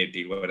hospital and they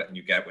deal with it, and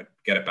you get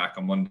it back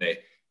on Monday.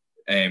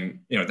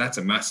 That's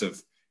a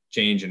massive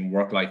change in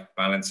work-life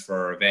balance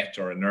for a vet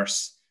or a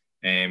nurse.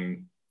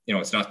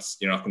 It's not,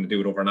 you're not going to do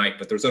it overnight,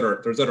 but there's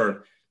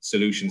other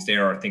solutions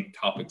there. I think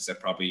topics that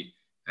probably,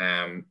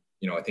 I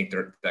think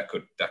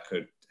that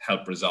could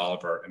help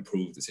resolve or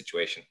improve the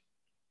situation.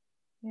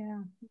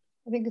 Yeah,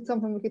 I think it's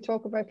something we could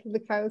talk about till the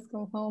cows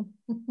come home.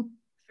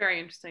 Very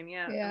interesting.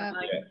 Yeah.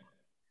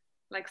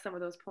 Like some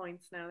of those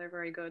points now, they're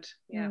very good.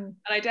 Yeah. And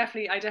I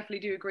definitely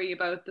do agree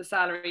about the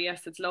salary.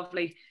 Yes, it's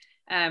lovely.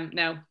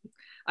 Now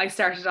I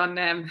started on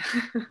a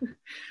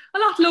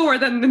lot lower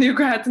than the new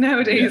grads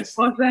nowadays,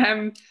 but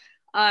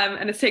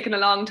and it's taken a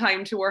long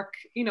time to work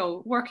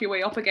your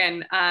way up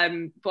again.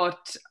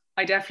 But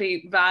I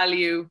definitely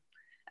value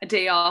a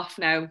day off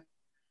now,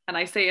 and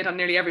I say it on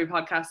nearly every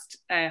podcast.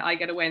 I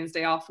get a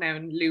Wednesday off now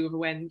in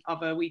lieu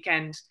of a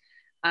weekend,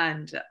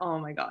 and oh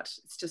my god,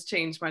 it's just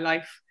changed my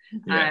life.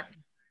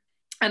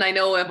 And I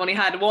know I've only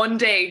had one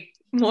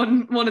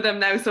of them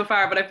now so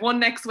far, but I've one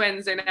next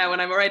Wednesday now,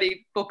 and I'm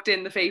already booked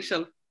in the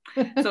facial,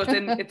 so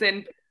it's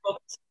in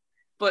booked.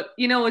 But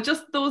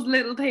just those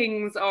little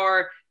things,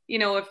 or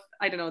if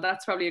I don't know,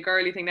 that's probably a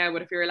girly thing now,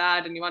 but if you're a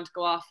lad and you want to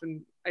go off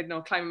and I don't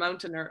know, climb a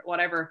mountain or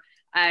whatever,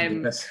 but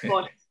it's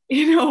not,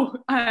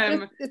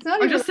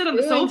 or just sit on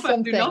the sofa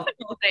and do nothing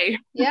all day.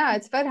 Yeah,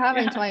 it's about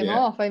having time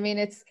off. I mean,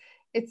 it's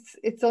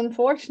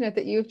unfortunate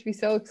that you have to be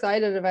so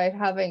excited about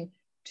having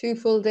 2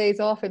 full days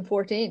off in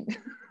 14.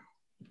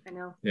 I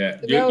know. Yeah,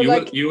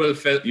 you will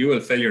fill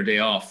your day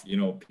off.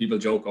 People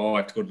joke, I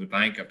have to go to the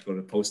bank, I have to go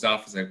to the post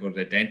office, I have to go to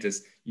the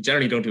dentist. You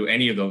generally don't do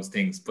any of those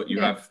things, but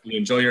you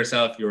enjoy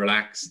yourself, you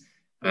relax.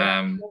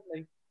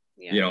 Lovely.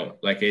 Yeah.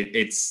 I think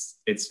it's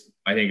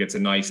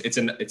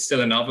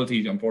still a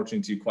novelty,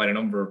 unfortunately, to quite a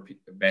number of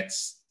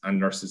vets and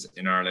nurses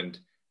in Ireland.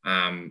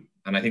 And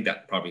I think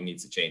that probably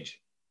needs to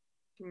change.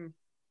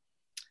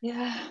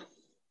 Yeah.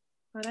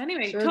 But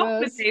anyway,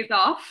 talk with days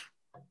off.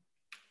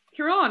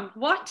 Ciarán,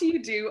 what do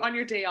you do on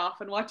your day off,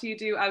 and what do you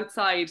do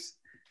outside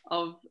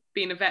of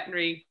being a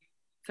veterinary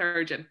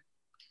surgeon?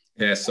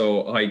 Yeah,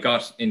 so I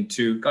got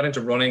into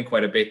running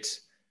quite a bit.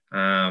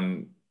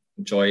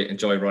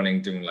 Enjoy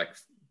running, doing like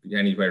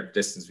anywhere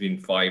distance between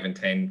 5 and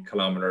 10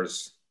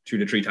 kilometers 2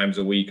 to 3 times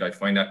a week. I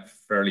find that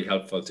fairly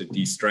helpful to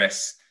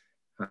de-stress.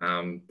 Put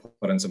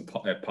on some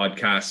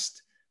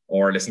podcast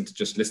or listen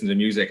to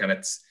music, and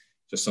it's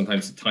just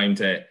sometimes the time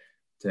to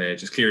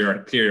just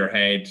clear your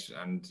head.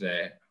 And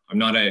I'm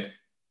not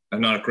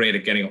I'm not great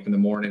at getting up in the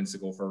mornings to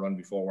go for a run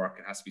before work.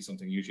 It has to be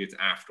something, usually it's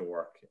after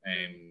work.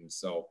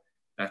 So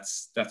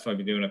that's why I've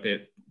been doing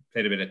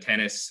played a bit of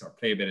tennis, or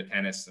play a bit of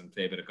tennis and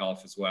play a bit of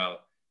golf as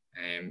well.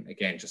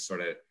 Again, just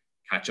sort of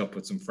catch up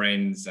with some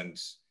friends and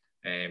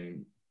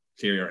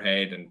clear your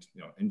head and,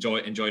 you know,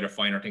 enjoy the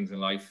finer things in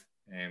life.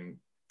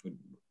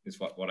 Is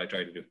what I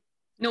try to do.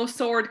 No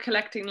sword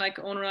collecting like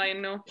Owen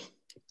Ryan, no.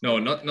 No,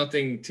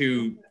 nothing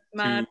too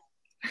bizarre.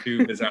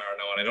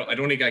 No, I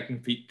don't think I can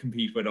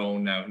compete with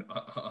Owen now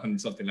on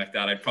something like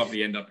that. I'd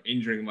probably end up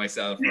injuring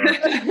myself.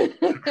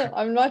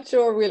 I'm not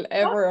sure we'll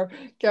ever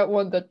get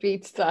one that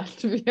beats that,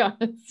 to be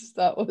honest.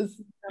 That was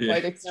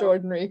quite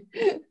extraordinary.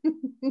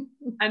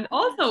 And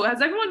also,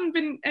 has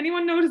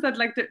anyone noticed that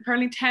like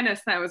apparently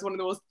tennis now is one of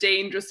the most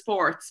dangerous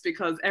sports,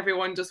 because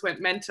everyone just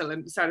went mental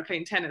and started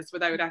playing tennis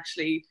without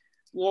actually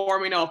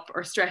warming up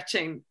or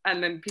stretching,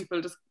 and then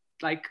people just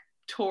like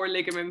tore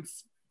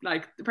ligaments.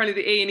 Like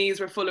apparently the A&Es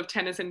were full of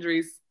tennis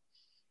injuries.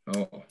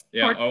 Oh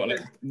yeah.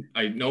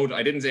 I know.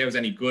 I didn't say I was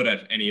any good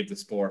at any of the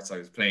sports I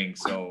was playing.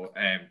 So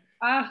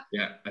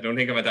yeah, I don't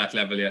think I'm at that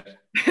level yet.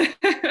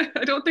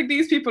 I don't think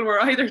these people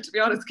were either, to be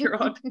honest,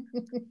 Ciarán.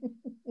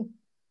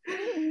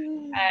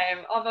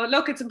 Although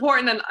look, it's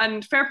important,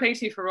 and fair play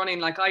to you for running.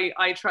 Like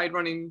I tried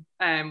running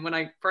when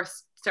I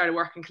first started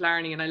working in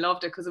Killarney, and I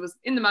loved it because it was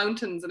in the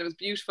mountains and it was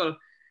beautiful.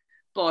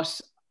 But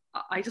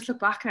I just look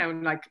back now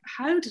and like,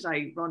 how did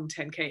I run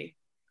 10k?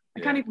 I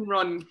can't even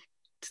run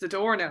to the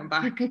door now and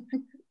back.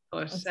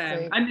 But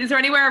and is there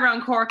anywhere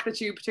around Cork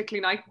that you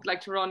particularly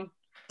like to run?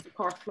 The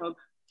Cork Club.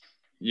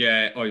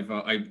 Yeah,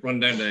 I run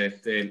down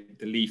the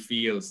Leaf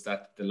Fields,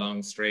 the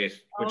long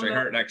straight, which I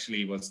heard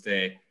actually was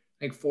I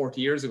think 40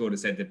 years ago they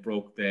said they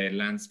broke the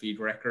land speed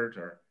record,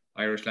 or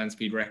Irish land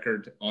speed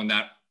record, on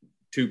that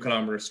 2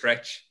 kilometer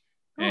stretch.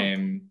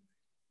 It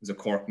was a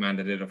Cork man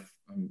that did it,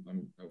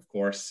 of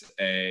course.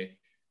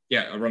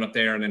 Yeah, I run up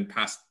there and then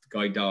past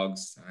guide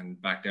dogs and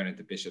back down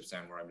into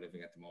Bishopstown, where I'm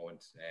living at the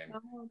moment.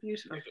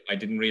 Beautiful. I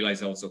didn't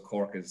realize also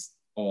Cork is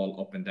all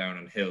up and down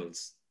on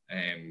hills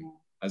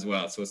as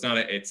well. So it's not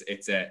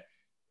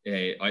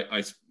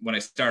when I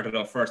started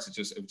off first, it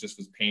just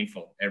was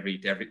painful every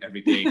day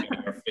getting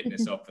our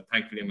fitness up. But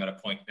thankfully I'm at a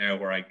point now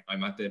where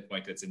I'm at the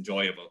point that's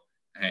enjoyable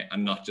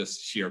and not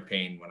just sheer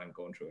pain when I'm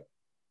going through it.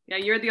 Yeah,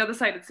 you're the other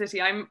side of the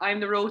city. I'm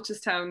the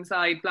Rochestown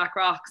side,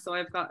 Blackrock. So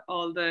I've got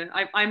all the.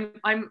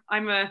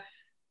 I'm a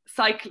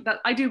cycle that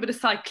I do a bit of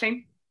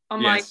cycling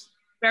on my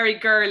very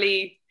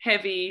girly,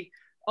 heavy,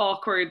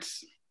 awkward,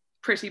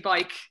 pretty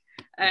bike.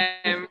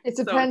 It's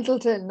a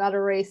Pendleton, not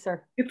a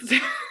racer.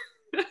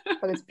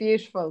 But it's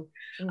beautiful.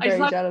 I'm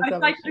very jealous of it. I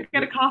like to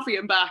get a coffee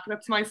and back.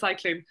 That's my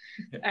cycling.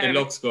 It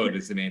looks good,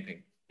 is the main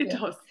thing. It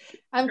does.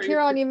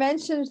 Ciarán, you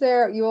mentioned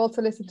there you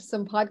also listen to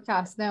some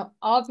podcasts. Now,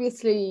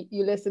 obviously,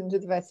 you listen to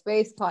the Vet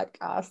Space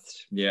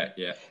podcast. Yeah.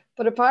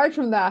 But apart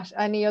from that,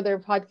 any other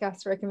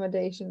podcast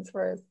recommendations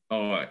for us?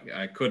 Oh,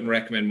 I couldn't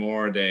recommend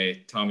more the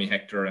Tommy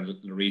Hector and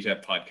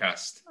Loretta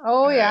podcast.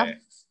 Oh, yeah.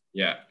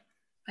 Yeah.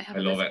 I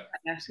love it.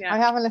 I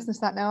haven't listened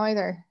to that now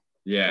either.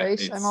 Yeah.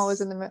 Great. I'm always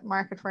in the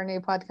market for a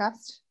new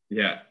podcast.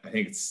 Yeah, I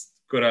think it's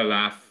good. I'll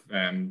laugh.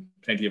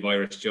 Plenty of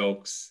Irish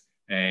jokes.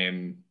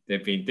 They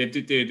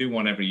do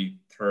one every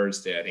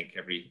Thursday. I think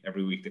every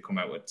week they come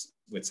out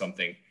with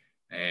something,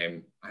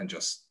 and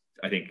just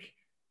I think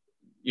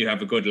you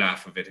have a good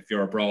laugh of it if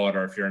you're abroad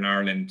or if you're in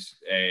Ireland.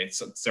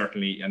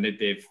 Certainly, and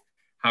they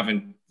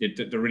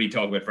really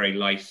talk about very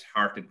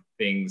light-hearted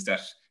things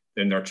that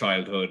in their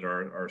childhood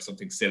or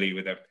something silly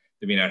with them.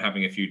 They've been out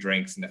having a few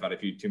drinks and they've had a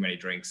few too many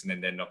drinks and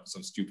then end up in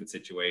some stupid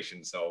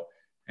situation. So,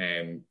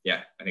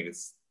 yeah, I think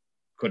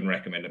couldn't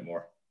recommend it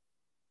more.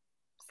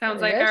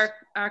 Sounds like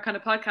our kind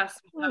of podcast.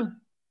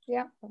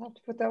 Yeah, I'll have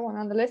to put that one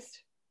on the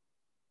list.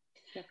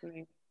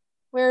 Definitely.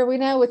 Where are we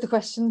now with the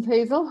questions,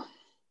 Hazel?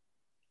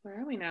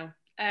 Where are we now?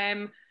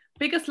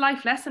 Biggest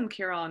life lesson,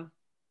 Ciarán?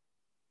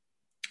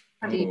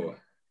 Oh,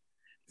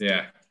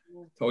 yeah.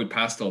 Thought we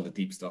passed all the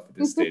deep stuff at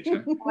this stage. Huh?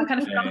 I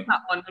kind of forgot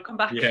that one. I'll come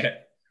back. Yeah.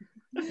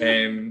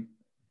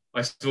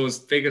 I suppose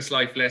biggest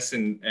life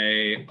lesson.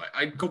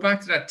 I go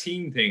back to that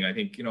team thing. I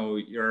think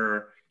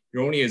you're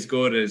only as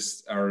good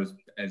as or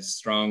as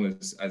strong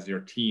as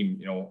your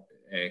team.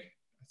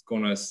 It's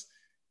going to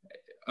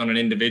on an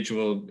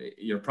individual.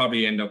 You'll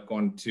probably end up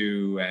going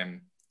to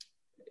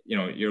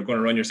you're going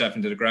to run yourself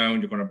into the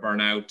ground. You're going to burn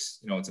out.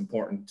 It's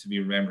important to be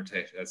remembered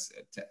to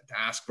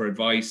ask for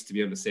advice, to be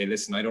able to say,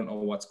 listen, I don't know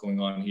what's going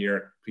on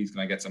here. Please,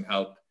 can I get some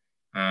help?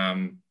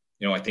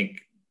 I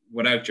think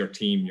without your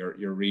team,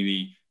 you're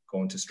really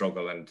going to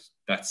struggle, and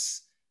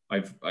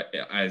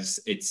as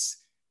it's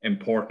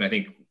important. I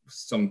think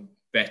some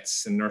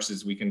vets and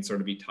nurses, we can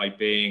sort of be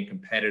type A and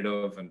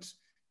competitive, and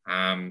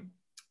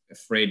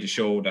afraid to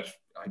show that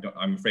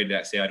I'm afraid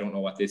to say I don't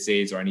know what this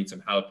is or I need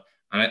some help,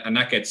 and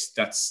that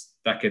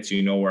gets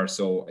you nowhere.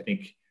 So I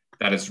think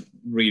that has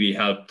really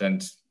helped,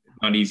 and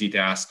not easy to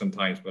ask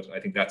sometimes, but I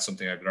think that's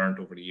something I've learned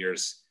over the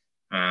years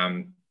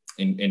in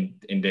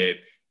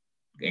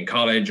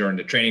college or in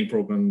the training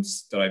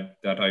programs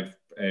that I've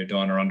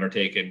done or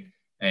undertaken,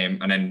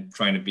 and then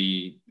trying to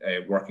be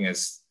working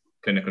as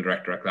clinical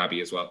director at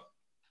Glaby as well.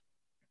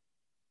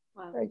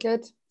 Wow. Very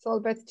good. It's all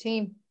about the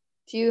team.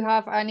 Do you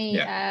have any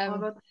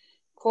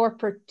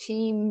corporate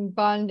team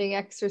bonding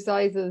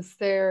exercises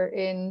there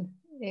in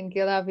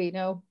Glaby?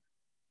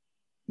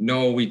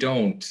 No, we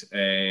don't.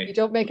 You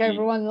don't make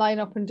everyone line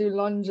up and do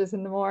lunges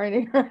in the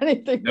morning or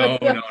anything? No.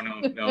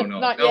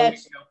 Not yet.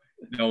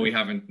 No, we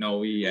haven't. No,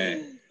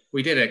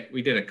 we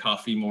did a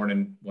coffee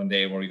morning one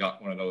day where we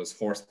got one of those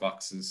horse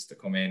boxes to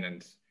come in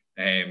and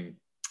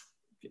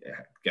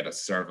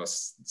serve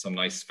us some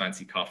nice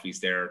fancy coffees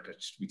there.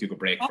 We took a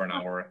break for an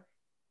hour.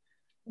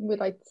 We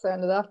like the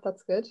sound of that.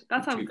 That's good.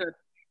 That sounds good.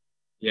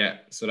 Yeah,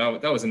 so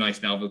that was a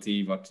nice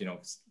novelty. But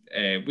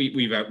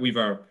we've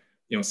our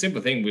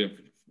simple thing.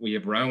 We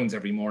have rounds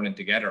every morning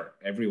together.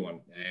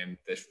 Everyone,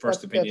 the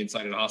first opinion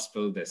side of the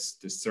hospital, the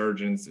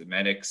surgeons, the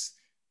medics,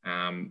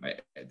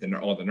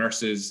 all the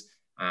nurses.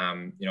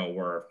 And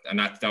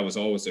that was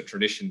always a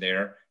tradition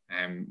there.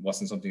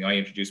 Wasn't something I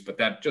introduced, but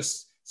that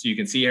just so you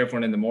can see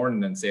everyone in the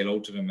morning and say hello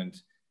to them, and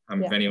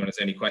if anyone has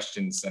any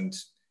questions. And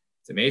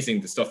it's amazing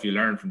the stuff you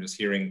learn from just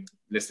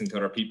listening to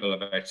other people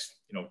about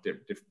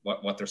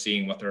what they're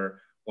seeing, what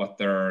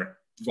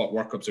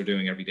workups are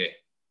doing every day.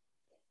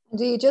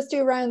 Do you just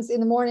do rounds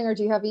in the morning, or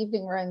do you have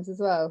evening rounds as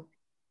well?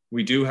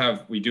 We do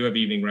have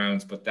evening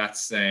rounds, but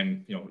that's a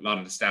lot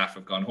of the staff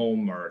have gone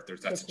home, or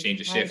that's a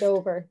change of shift.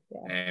 Handover.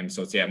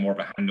 So it's more of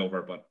a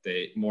handover, but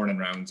the morning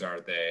rounds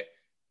are the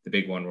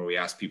big one where we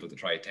ask people to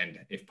try attend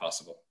if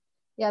possible.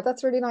 Yeah,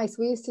 that's really nice.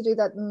 We used to do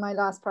that in my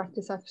last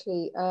practice,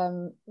 actually.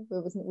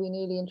 We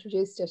newly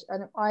introduced it,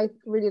 and I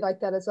really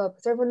liked that as well,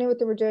 because everyone knew what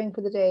they were doing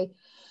for the day.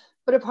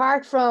 But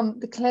apart from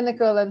the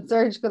clinical and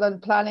surgical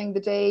and planning the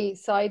day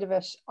side of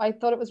it, I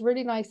thought it was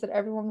really nice that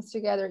everyone was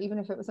together, even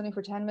if it was only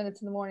for 10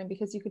 minutes in the morning,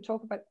 because you could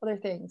talk about other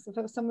things. If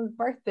it was someone's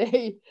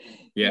birthday,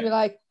 you'd be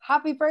like,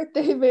 happy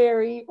birthday,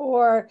 Mary,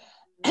 or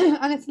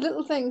and it's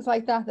little things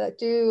like that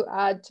do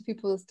add to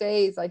people's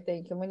days, I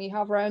think. And when you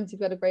have rounds,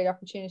 you've got a great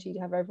opportunity to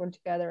have everyone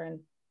together and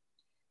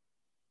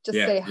just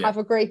have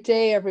a great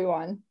day,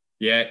 everyone.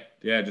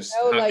 Just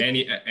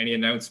any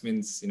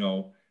announcements,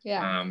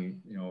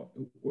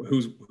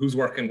 who's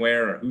working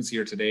where, or who's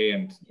here today,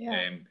 and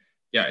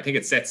I think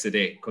it sets the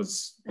day,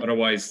 because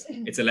otherwise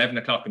it's 11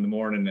 o'clock in the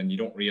morning and you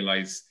don't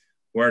realize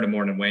where the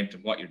morning went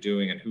and what you're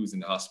doing and who's in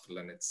the hospital,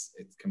 and it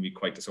can be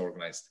quite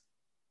disorganized.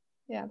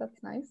 Yeah,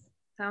 that's nice.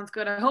 Sounds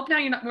good. I hope now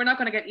we're not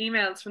going to get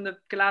emails from the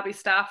Glaby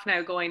staff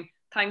now going,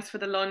 thanks for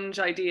the lunge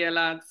idea,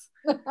 lads.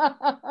 Oh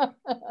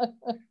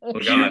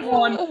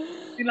God.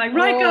 You're like,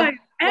 right, guys,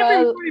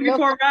 every morning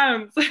before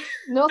rounds.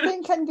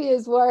 Nothing can be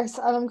as worse.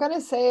 And I'm going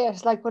to say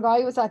it, like when I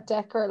was at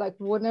Decker, like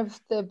one of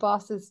the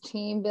boss's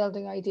team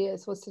building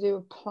ideas was to do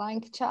a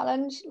plank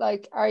challenge.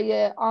 Like, are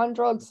you on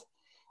drugs?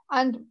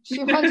 And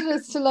she wanted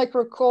us to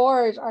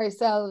record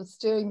ourselves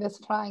doing this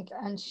plank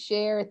and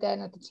share it then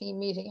at the team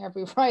meeting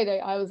every Friday.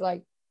 I was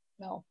like,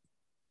 no.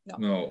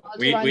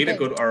 We had a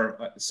good,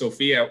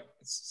 Sophia,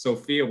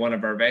 one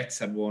of our vets,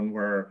 had one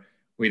where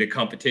we had a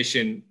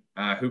competition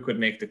who could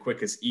make the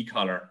quickest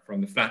e-collar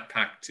from the flat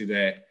pack to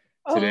the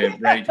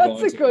ready to go.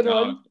 That's a good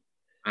one.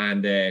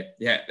 And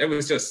it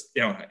was just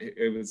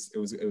it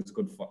was a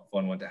good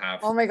fun one to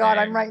have. Oh my God,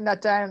 I'm writing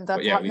that down.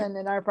 That's happening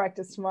in our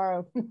practice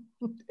tomorrow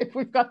if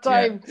we've got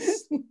time.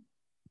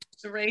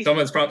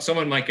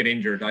 Someone might get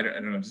injured. I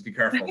don't know. Just be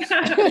careful.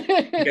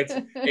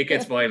 It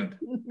gets violent.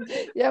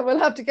 Yeah, we'll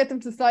have to get them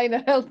to sign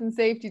a health and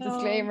safety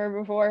disclaimer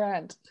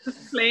beforehand.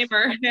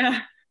 Disclaimer,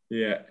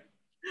 yeah.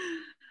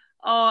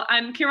 Oh,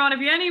 and Ciarán,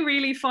 have you any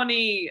really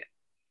funny?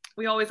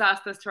 We always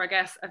ask this to our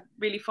guests, a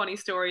really funny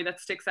story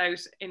that sticks out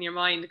in your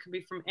mind. It can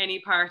be from any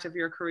part of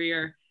your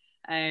career,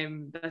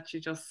 that you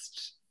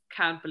just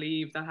can't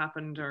believe that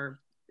happened, or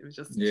it was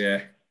just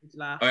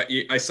laugh.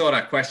 I saw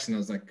that question. I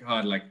was like,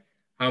 God,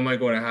 how am I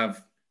going to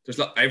have?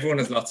 Everyone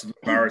has lots of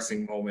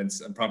embarrassing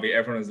moments, and probably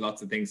everyone has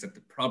lots of things that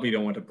they probably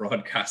don't want to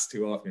broadcast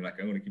too often. I'm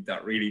going to keep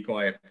that really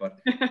quiet. But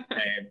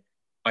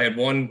I had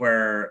one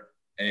where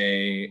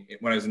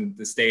when I was in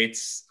the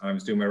States, I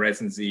was doing my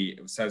residency.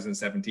 It was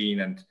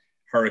 2017, and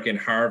Hurricane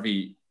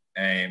Harvey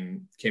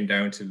came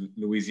down to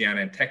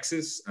Louisiana and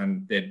Texas,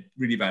 and they had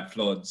really bad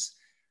floods.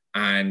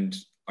 And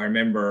I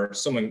remember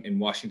someone in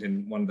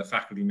Washington, one of the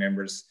faculty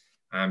members,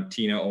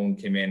 Tina Owen,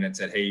 came in and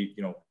said, hey,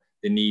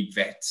 they need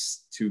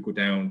vets to go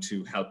down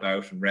to help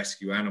out and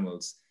rescue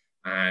animals.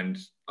 And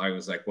I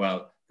was like,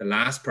 well, the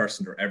last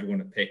person they're ever going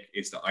to pick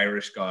is the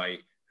Irish guy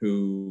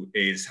who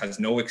has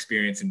no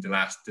experience in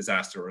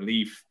disaster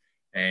relief,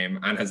 and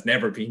has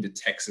never been to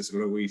Texas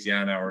or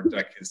Louisiana, or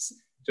has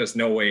just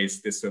no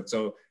ways this stuff.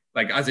 So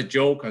as a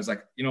joke, I was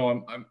like, I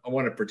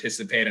want to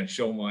participate and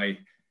show my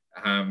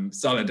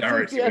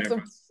solidarity.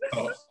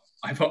 So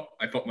I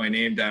put my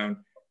name down.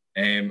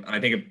 And I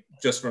think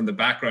just from the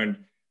background,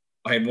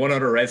 I had one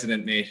other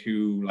resident mate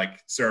who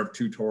served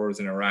 2 tours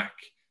in Iraq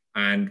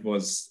and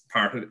was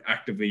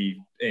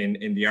actively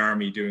in the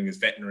army doing his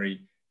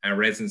veterinary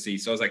residency.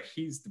 So I was like,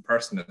 he's the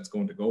person that's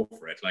going to go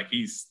for it.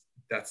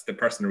 That's the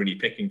person really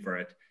picking for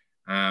it.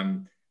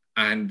 And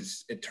And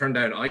it turned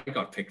out I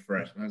got picked for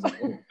it. And I was like,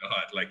 oh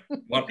God, like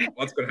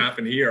what's going to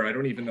happen here? I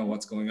don't even know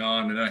what's going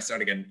on. And then I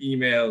started getting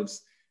emails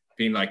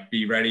being like,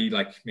 be ready,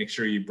 like make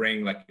sure you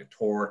bring like a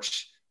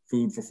torch,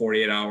 food for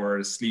 48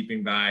 hours,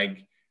 sleeping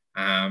bag,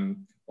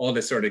 all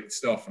this sort of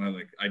stuff. And I was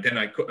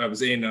like, I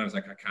was in and I was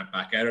like, I can't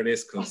back out of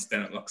this because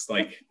then it looks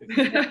like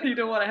you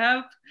don't want to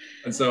help.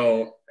 And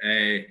so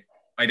I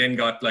then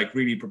got like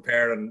really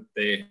prepared on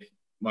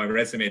my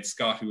resume.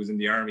 Scott, who was in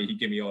the army, he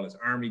gave me all his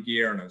army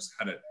gear, and I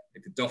had a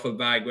duffel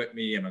bag with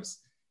me, and I was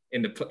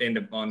in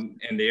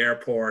the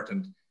airport,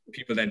 and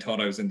people then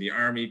thought I was in the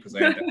army because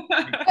I had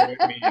that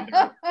with me, and they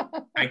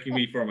were thanking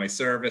me for my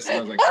service. And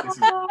I was like,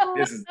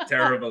 this is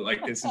terrible.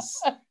 Like this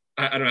is,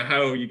 I don't know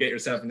how you get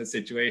yourself in this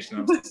situation.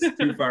 I was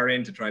too far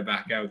in to try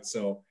back out.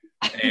 So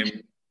I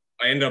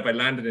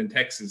landed in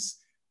Texas.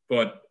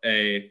 But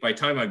by the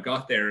time I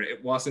got there,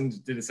 it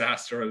wasn't the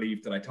disaster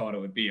relief that I thought it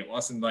would be. It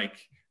wasn't like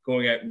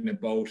going out in a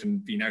boat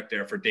and being out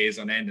there for days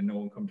on end and no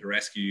one come to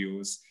rescue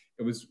you.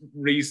 It was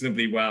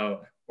reasonably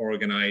well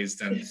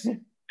organized, and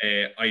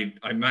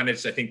I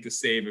managed, I think, to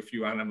save a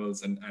few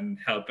animals and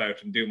help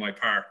out and do my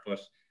part. But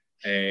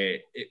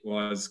it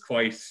was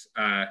quite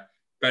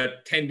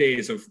about 10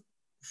 days of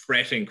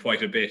fretting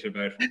quite a bit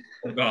about,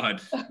 oh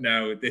God,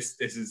 now this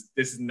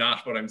is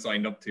not what I'm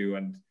signed up to,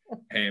 and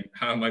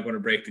how am I going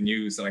to break the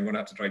news that I'm going to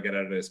have to try to get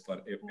out of this?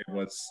 But it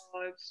was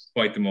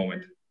quite the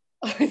moment.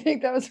 I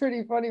think that was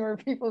really funny where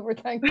people were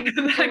thanking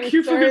you Thank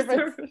you for your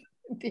service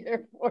at the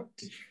airport.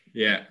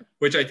 Yeah,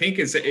 which I think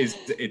is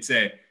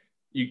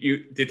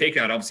you they take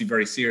that obviously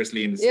very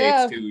seriously in the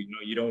States too. You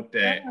know, you don't.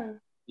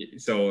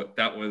 So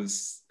that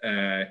was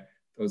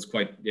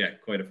quite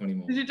a funny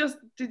moment.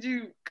 Did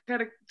you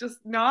kind of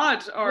just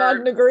nod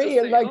and agree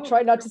and like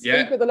try not to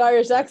speak with an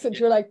Irish accent?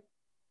 You're like.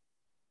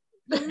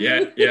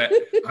 Yeah.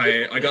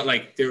 I got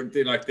like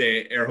they like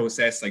the air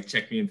hostess like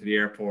checked me into the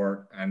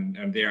airport and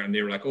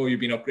they were like, oh, you've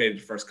been upgraded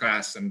to first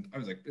class, and I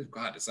was like, oh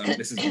God,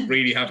 this is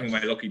really having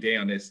my lucky day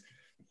on this.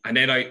 And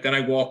then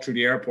I walked through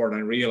the airport and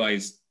I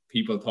realized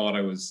people thought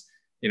I was,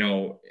 you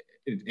know,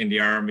 in the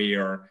army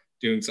or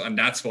doing so, and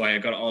that's why I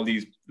got all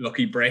these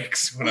lucky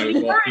breaks when I was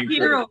walking through.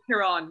 You were a hero,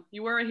 Ciarán.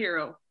 You were a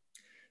hero.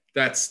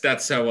 That's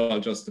how I'll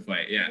justify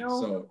it. Yeah.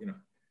 No. So you know,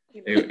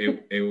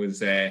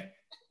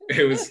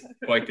 it was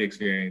quite the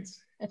experience.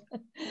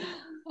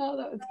 Oh,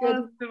 that was good.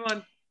 That was a good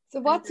one. So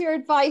what's your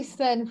advice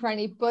then for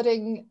any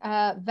budding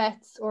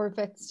vets or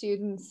vet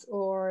students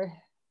or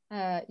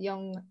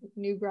young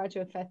new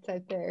graduate vets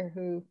out there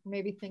who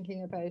may be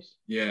thinking about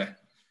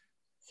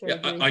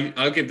surgery?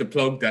 I'll give the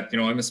plug that, you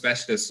know, I'm a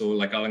specialist, so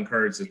like I'll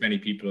encourage as many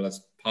people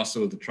as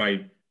possible to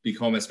try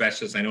become a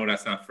specialist. I know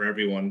that's not for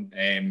everyone,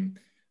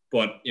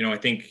 but you know, I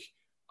think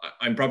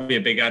I'm probably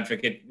a big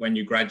advocate when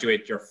you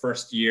graduate your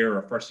first year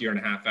or first year and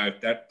a half out,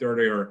 that third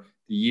year,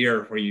 the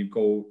year where you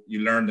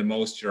learn the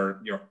most,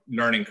 your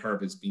learning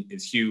curve is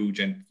huge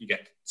and you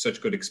get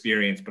such good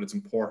experience, but it's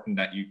important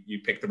that you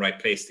pick the right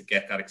place to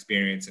get that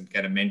experience and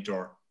get a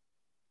mentor.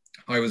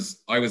 I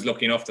was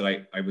lucky enough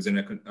that I was in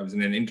an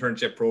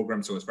internship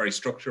program, so it's a very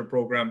structured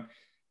program.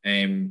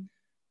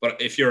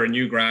 But if you're a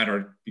new grad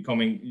or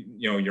becoming,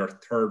 you know, your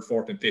third,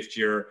 fourth, and fifth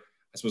year,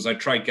 I suppose I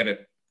tried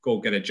go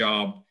get a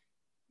job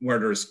where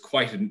there's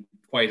quite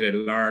a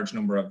large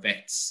number of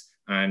vets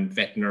and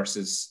vet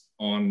nurses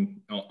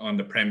on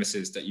the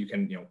premises that you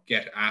can, you know,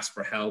 ask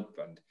for help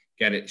and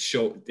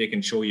they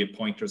can show you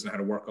pointers on how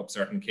to work up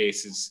certain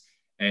cases.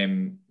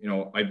 You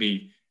know, I'd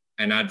be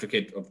an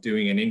advocate of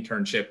doing an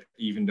internship,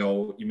 even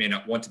though you may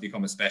not want to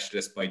become a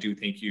specialist, but I do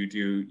think you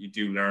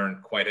do learn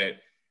quite a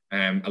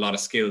lot of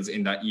skills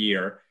in that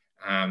year.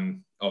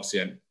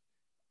 Obviously,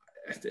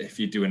 if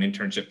you do an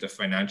internship, the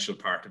financial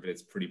part of it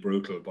is pretty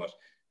brutal, but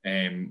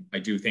I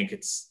do think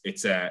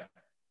it's a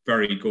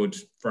very good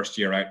first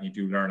year out, and you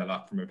do learn a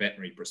lot from a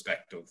veterinary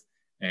perspective.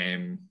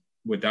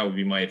 That would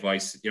be my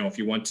advice. You know, if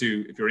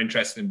you're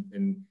interested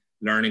in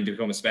learning to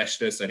become a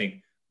specialist, I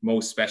think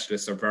most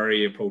specialists are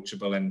very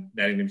approachable and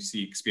letting them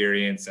see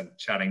experience and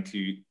chatting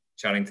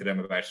to them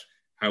about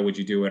how would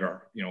you do it,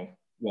 or, you know,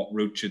 what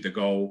route should they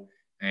go.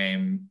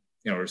 You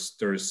know,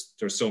 there's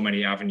so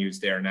many avenues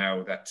there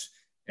now that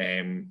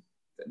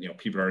you know,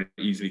 people are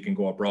easily can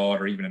go abroad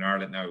or even in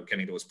Ireland now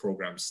getting those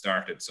programs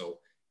started. So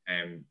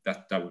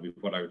that would be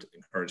what I would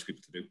encourage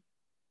people to do.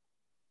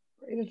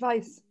 Great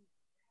advice.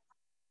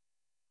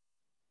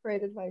 Very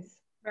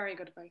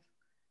good advice.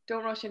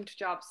 Don't rush into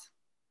jobs.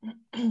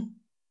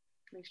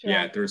 Make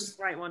sure there's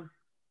the right one.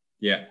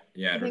 I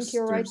think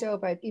you're right though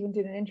about even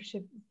doing an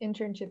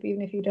internship,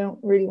 even if you don't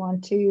really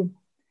want to, you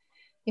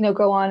know,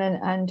 go on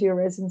and do a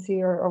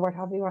residency or what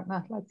have you,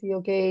 whatnot. Like, you'll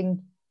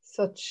gain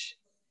such,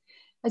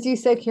 as you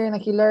said, Ciarán,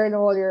 like you learn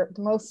the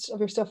most of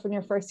your stuff in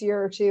your first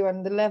year or two,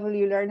 and the level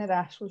you learn it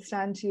at will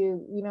stand to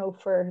you, you know,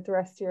 for the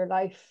rest of your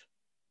life.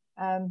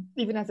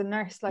 Even as a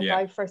nurse, like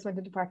I first went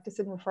into practice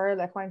in referral,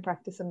 like equine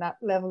practice, and that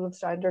level of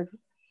standard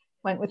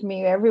went with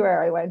me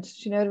everywhere I went. Do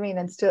you know what I mean?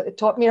 And still, it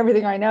taught me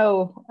everything I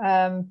know.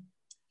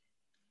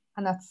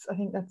 And I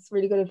think that's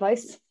really good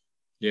advice.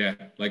 Yeah,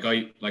 like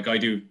I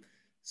do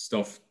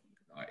stuff,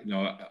 you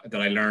know,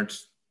 that I learned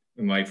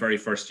in my very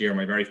first year,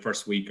 my very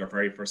first week or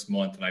very first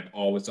month, and I've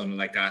always done it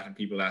like that. And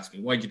people ask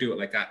me, why'd you do it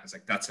like that? And it's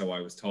like, that's how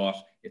I was taught.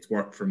 It's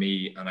worked for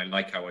me, and I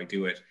like how I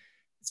do it.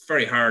 It's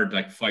very hard,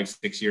 like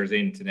 5-6 years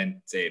in, to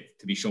then say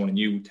to be shown a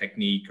new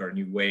technique or a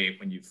new way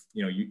when you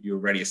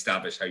already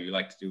established how you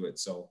like to do it.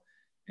 So,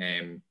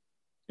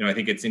 I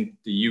think it's in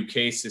the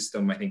UK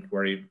system. I think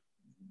where new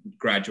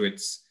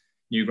graduates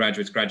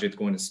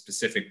go into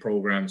specific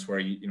programs where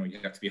you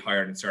have to be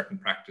hired in certain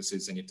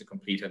practices, and you have to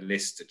complete a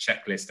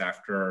checklist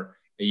after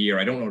a year.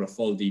 I don't know the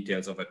full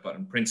details of it, but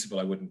in principle,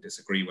 I wouldn't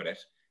disagree with it.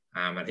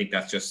 I think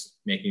that's just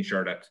making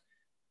sure that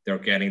they're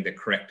getting the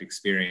correct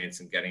experience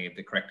and getting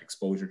the correct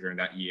exposure during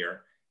that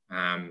year.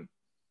 I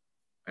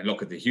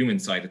look at the human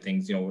side of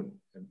things.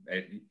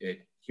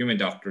 Human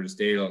doctors,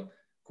 they'll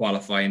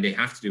qualify and they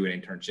have to do an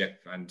internship,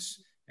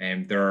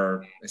 and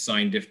they're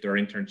assigned if their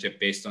internship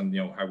based on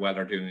how well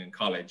they're doing in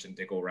college, and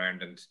they go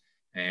around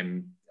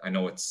and I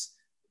know it's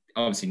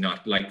obviously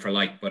not like for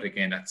like, but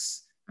again,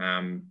 that's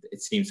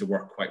it seems to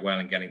work quite well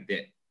in getting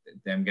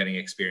them getting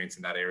experience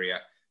in that area.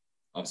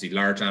 Obviously,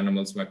 large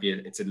animals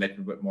it's a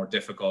little bit more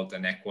difficult,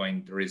 and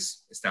equine, there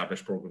is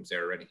established programs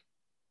there already.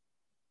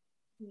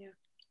 Yeah.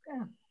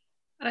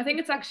 And I think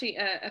it's actually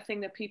a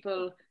thing that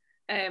people,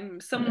 some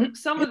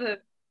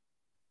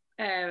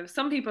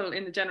people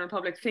in the general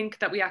public think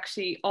that we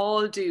actually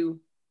all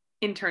do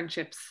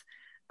internships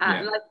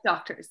like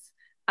doctors.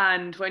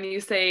 And when you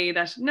say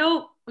that,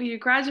 no, you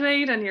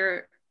graduate and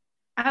you're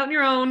out on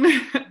your own,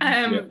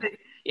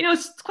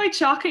 it's quite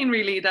shocking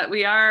really that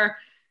we are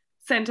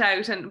sent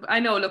out. And I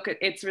know, look,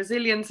 it's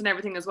resilience and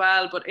everything as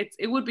well, but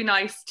it would be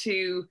nice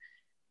to,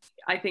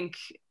 I think,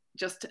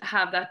 just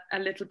have that a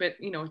little bit,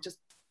 just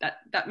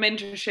that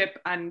mentorship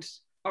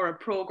or a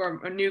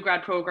program, a new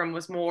grad program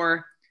was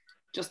more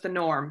just the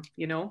norm,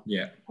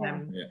 Yeah.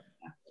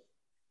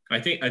 I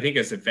think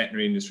as the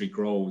veterinary industry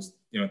grows,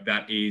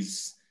 that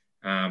is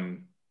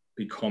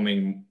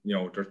becoming,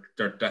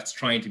 that's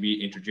trying to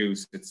be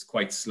introduced. It's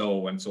quite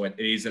slow, and so it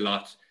is a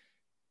lot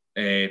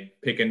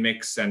pick and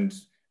mix and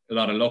a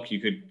lot of luck. You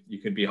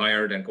could be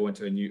hired and go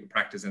into a new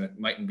practice, and it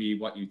mightn't be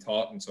what you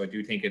thought. And so I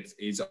do think the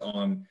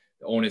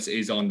onus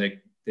is on the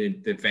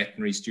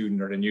veterinary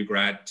student or the new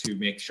grad to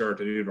make sure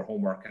to do their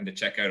homework and to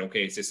check out,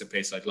 okay, is this a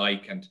place I'd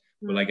like, and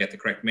will I get the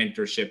correct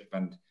mentorship,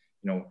 and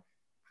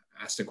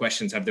ask the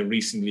questions, have they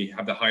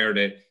hired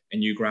a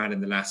new grad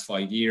in the last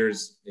 5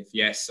 years? If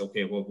yes,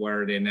 okay, well,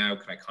 where are they now?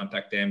 Can I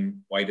contact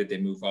them? Why did they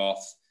move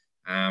off?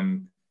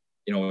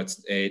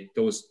 It's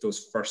those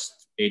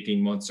first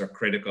 18 months are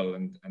critical,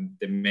 and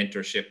the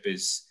mentorship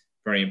is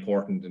very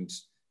important. And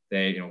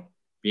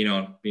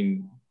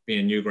being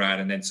a new grad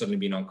and then suddenly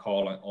being on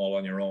call all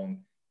on your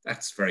own,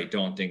 that's very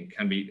daunting,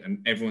 and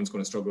everyone's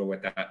going to struggle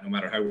with that, no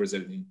matter how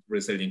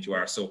resilient you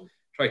are. So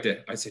try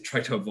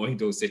to avoid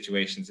those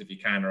situations if you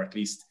can, or at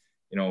least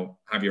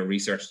have your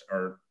research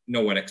or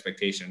know what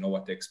expectation, know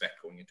what to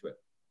expect going into it.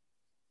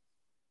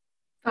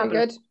 Very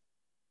good.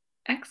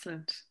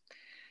 Excellent.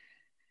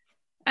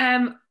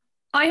 I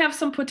have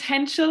some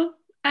potential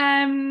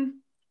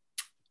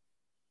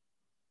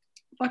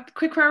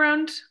quick fire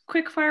round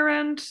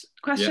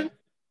question.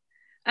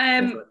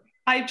 Yeah.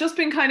 I've just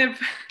been kind of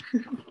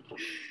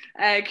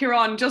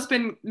Ciarán, just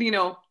been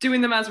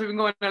doing them as we've been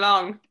going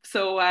along,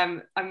 so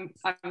I'm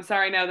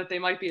sorry now that they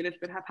might be a little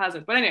bit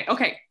haphazard, but anyway.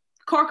 Okay,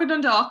 Cork or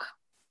Dundalk?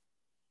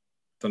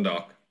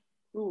 Dundalk.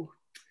 Ooh,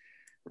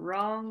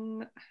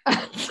 wrong.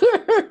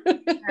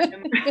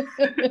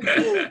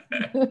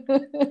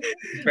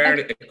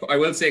 Fairly, I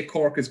will say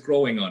Cork is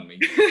growing on me.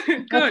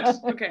 Good.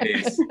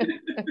 Okay.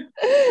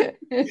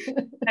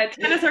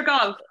 Tennis or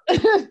golf?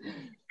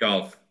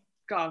 Golf.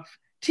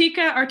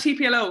 Tika or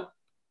TPLO?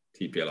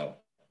 TPLO.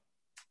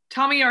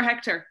 Tommy or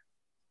Hector?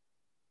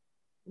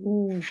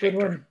 Ooh, good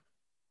one.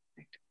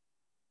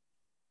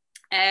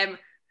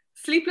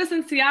 Sleepless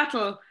in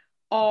Seattle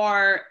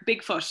or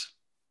Bigfoot?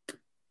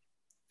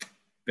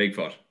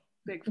 Bigfoot.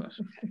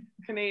 Okay.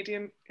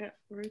 Canadian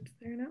roots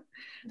there now.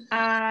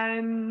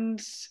 And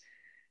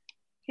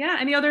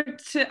any other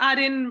to add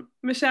in,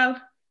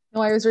 Michelle?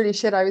 No, I was really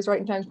shit. I was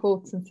writing down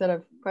quotes instead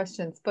of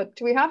questions. But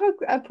do we have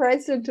a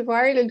President of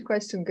Ireland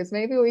question? Because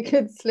maybe we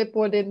could slip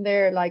one in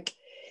there, like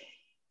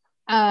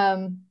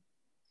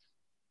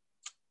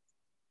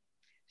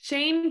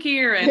Shane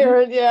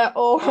Ciarán, yeah,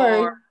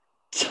 or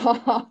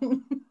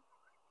Tom.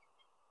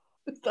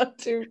 Is that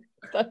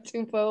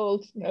too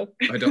bold? No.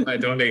 I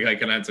don't think I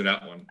can answer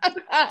that one.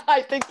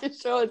 I think you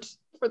should,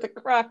 for the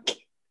crack.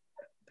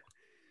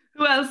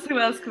 Who else can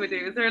we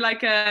do? Is there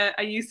like a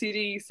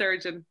UCD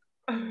surgeon?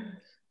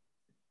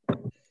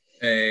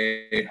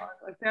 I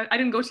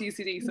didn't go to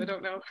UCD, so I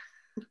don't know.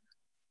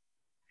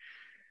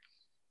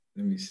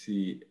 Let me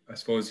see. I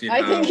suppose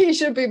think he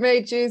should be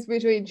made choose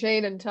between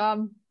Shane and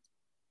Tom.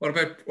 What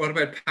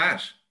about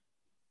Pat?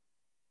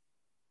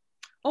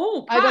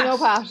 Oh, Pat. I don't know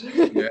Pat.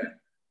 Yeah.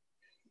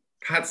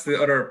 Pat's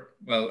the other.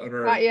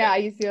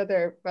 Pat, he's the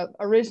other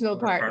original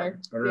partner.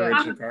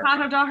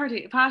 Pat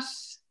O'Doherty. Pat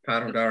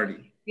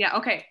O'Doherty. Yeah.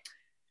 Okay.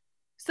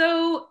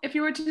 So, if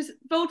you were to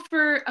vote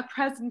for a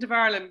President of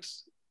Ireland,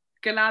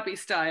 Galabi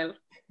style,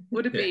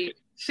 Would it be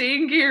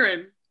Shane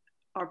Ciarán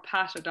or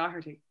Pat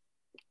O'Doherty?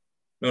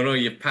 No,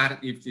 you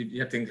have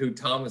to include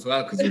Tom as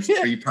well because there's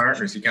 3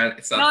 partners. You can't.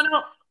 It's not.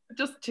 No,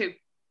 just 2.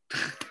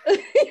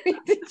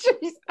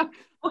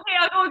 Okay,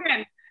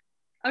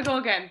 I'll go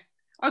again.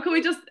 Or can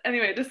we just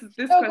anyway? This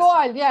question. Go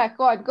on. Yeah,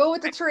 go on. Go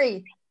with the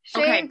 3.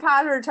 Shane,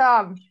 Pat, or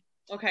Tom.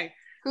 Okay.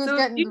 Who's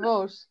getting the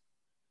vote?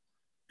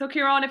 So,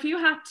 Ciarán, if you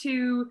had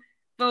to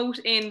vote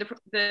in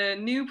the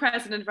new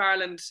president of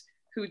Ireland,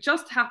 who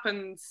just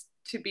happens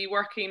to be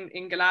working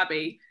in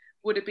Galabi,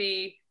 would it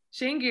be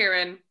Shane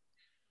Ciarán,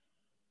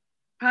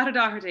 Pat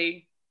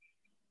O'Doherty,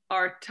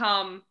 or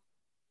Tom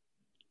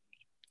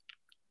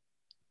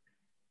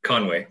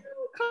Conway?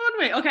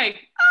 Okay.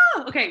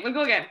 Okay. We'll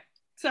go again.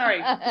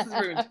 Sorry, this is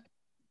ruined.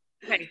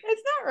 Okay.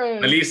 It's not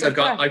ruined. At least I've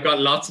got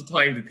lots of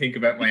time to think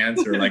about my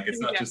answer. Like it's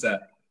not just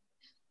that.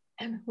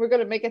 We're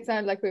gonna make it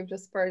sound like we've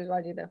just spurred it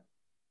on you, though.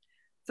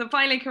 So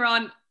finally,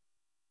 Ciarán,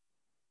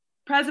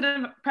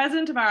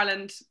 President of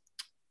Ireland,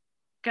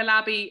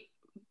 Galabi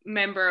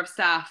member of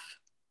staff,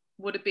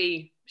 would it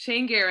be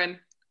Shane Ciarán,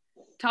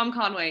 Tom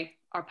Conway,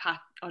 or Pat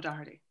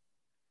O'Doherty?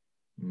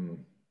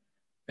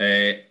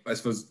 I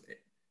suppose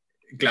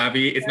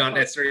Galabi is not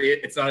necessarily.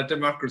 It's not a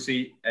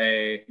democracy.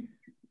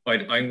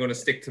 I'm going to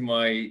stick to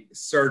my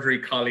surgery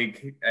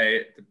colleague,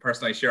 the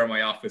person I share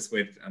my office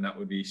with, and that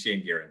would be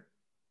Shane Ciarán.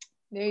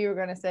 Knew you were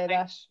going to say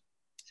that.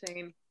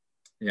 Shane.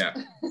 Yeah.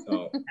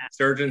 So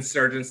surgeons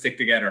stick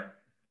together.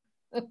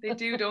 They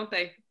do, don't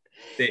they?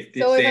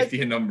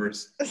 Safety in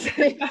numbers.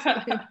 Safety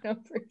in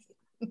numbers.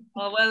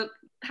 Oh, well,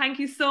 thank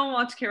you so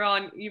much,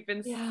 Ciarán. You've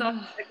been such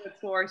a good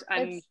sport,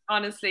 and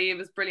honestly, it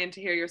was brilliant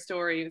to hear your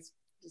story. It's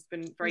just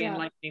been very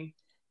enlightening.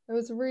 It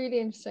was really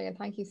interesting, and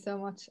thank you so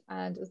much.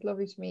 And it was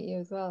lovely to meet you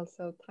as well.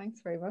 So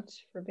thanks very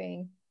much for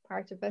being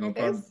part of it. No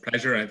problem.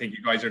 Pleasure. I think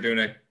you guys are doing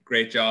a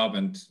great job,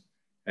 and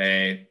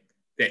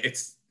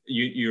it's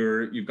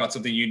you've got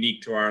something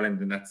unique to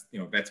Ireland, and that's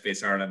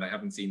VetSpace Ireland. I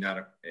haven't seen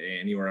that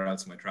anywhere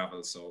else in my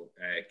travels. So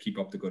keep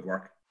up the good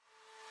work.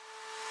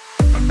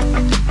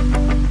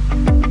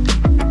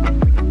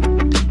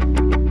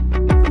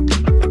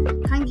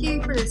 Thank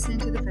you for listening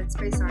to the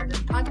VetSpace Ireland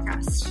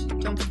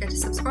podcast. Don't forget to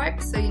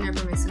subscribe so you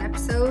never miss an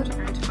episode,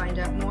 and to find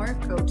out more,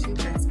 go to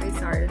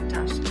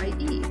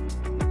vetspaceIreland.ie.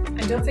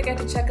 And don't forget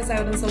to check us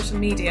out on social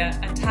media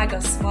and tag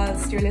us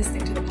whilst you're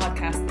listening to the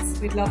podcasts.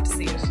 We'd love to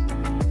see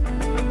it.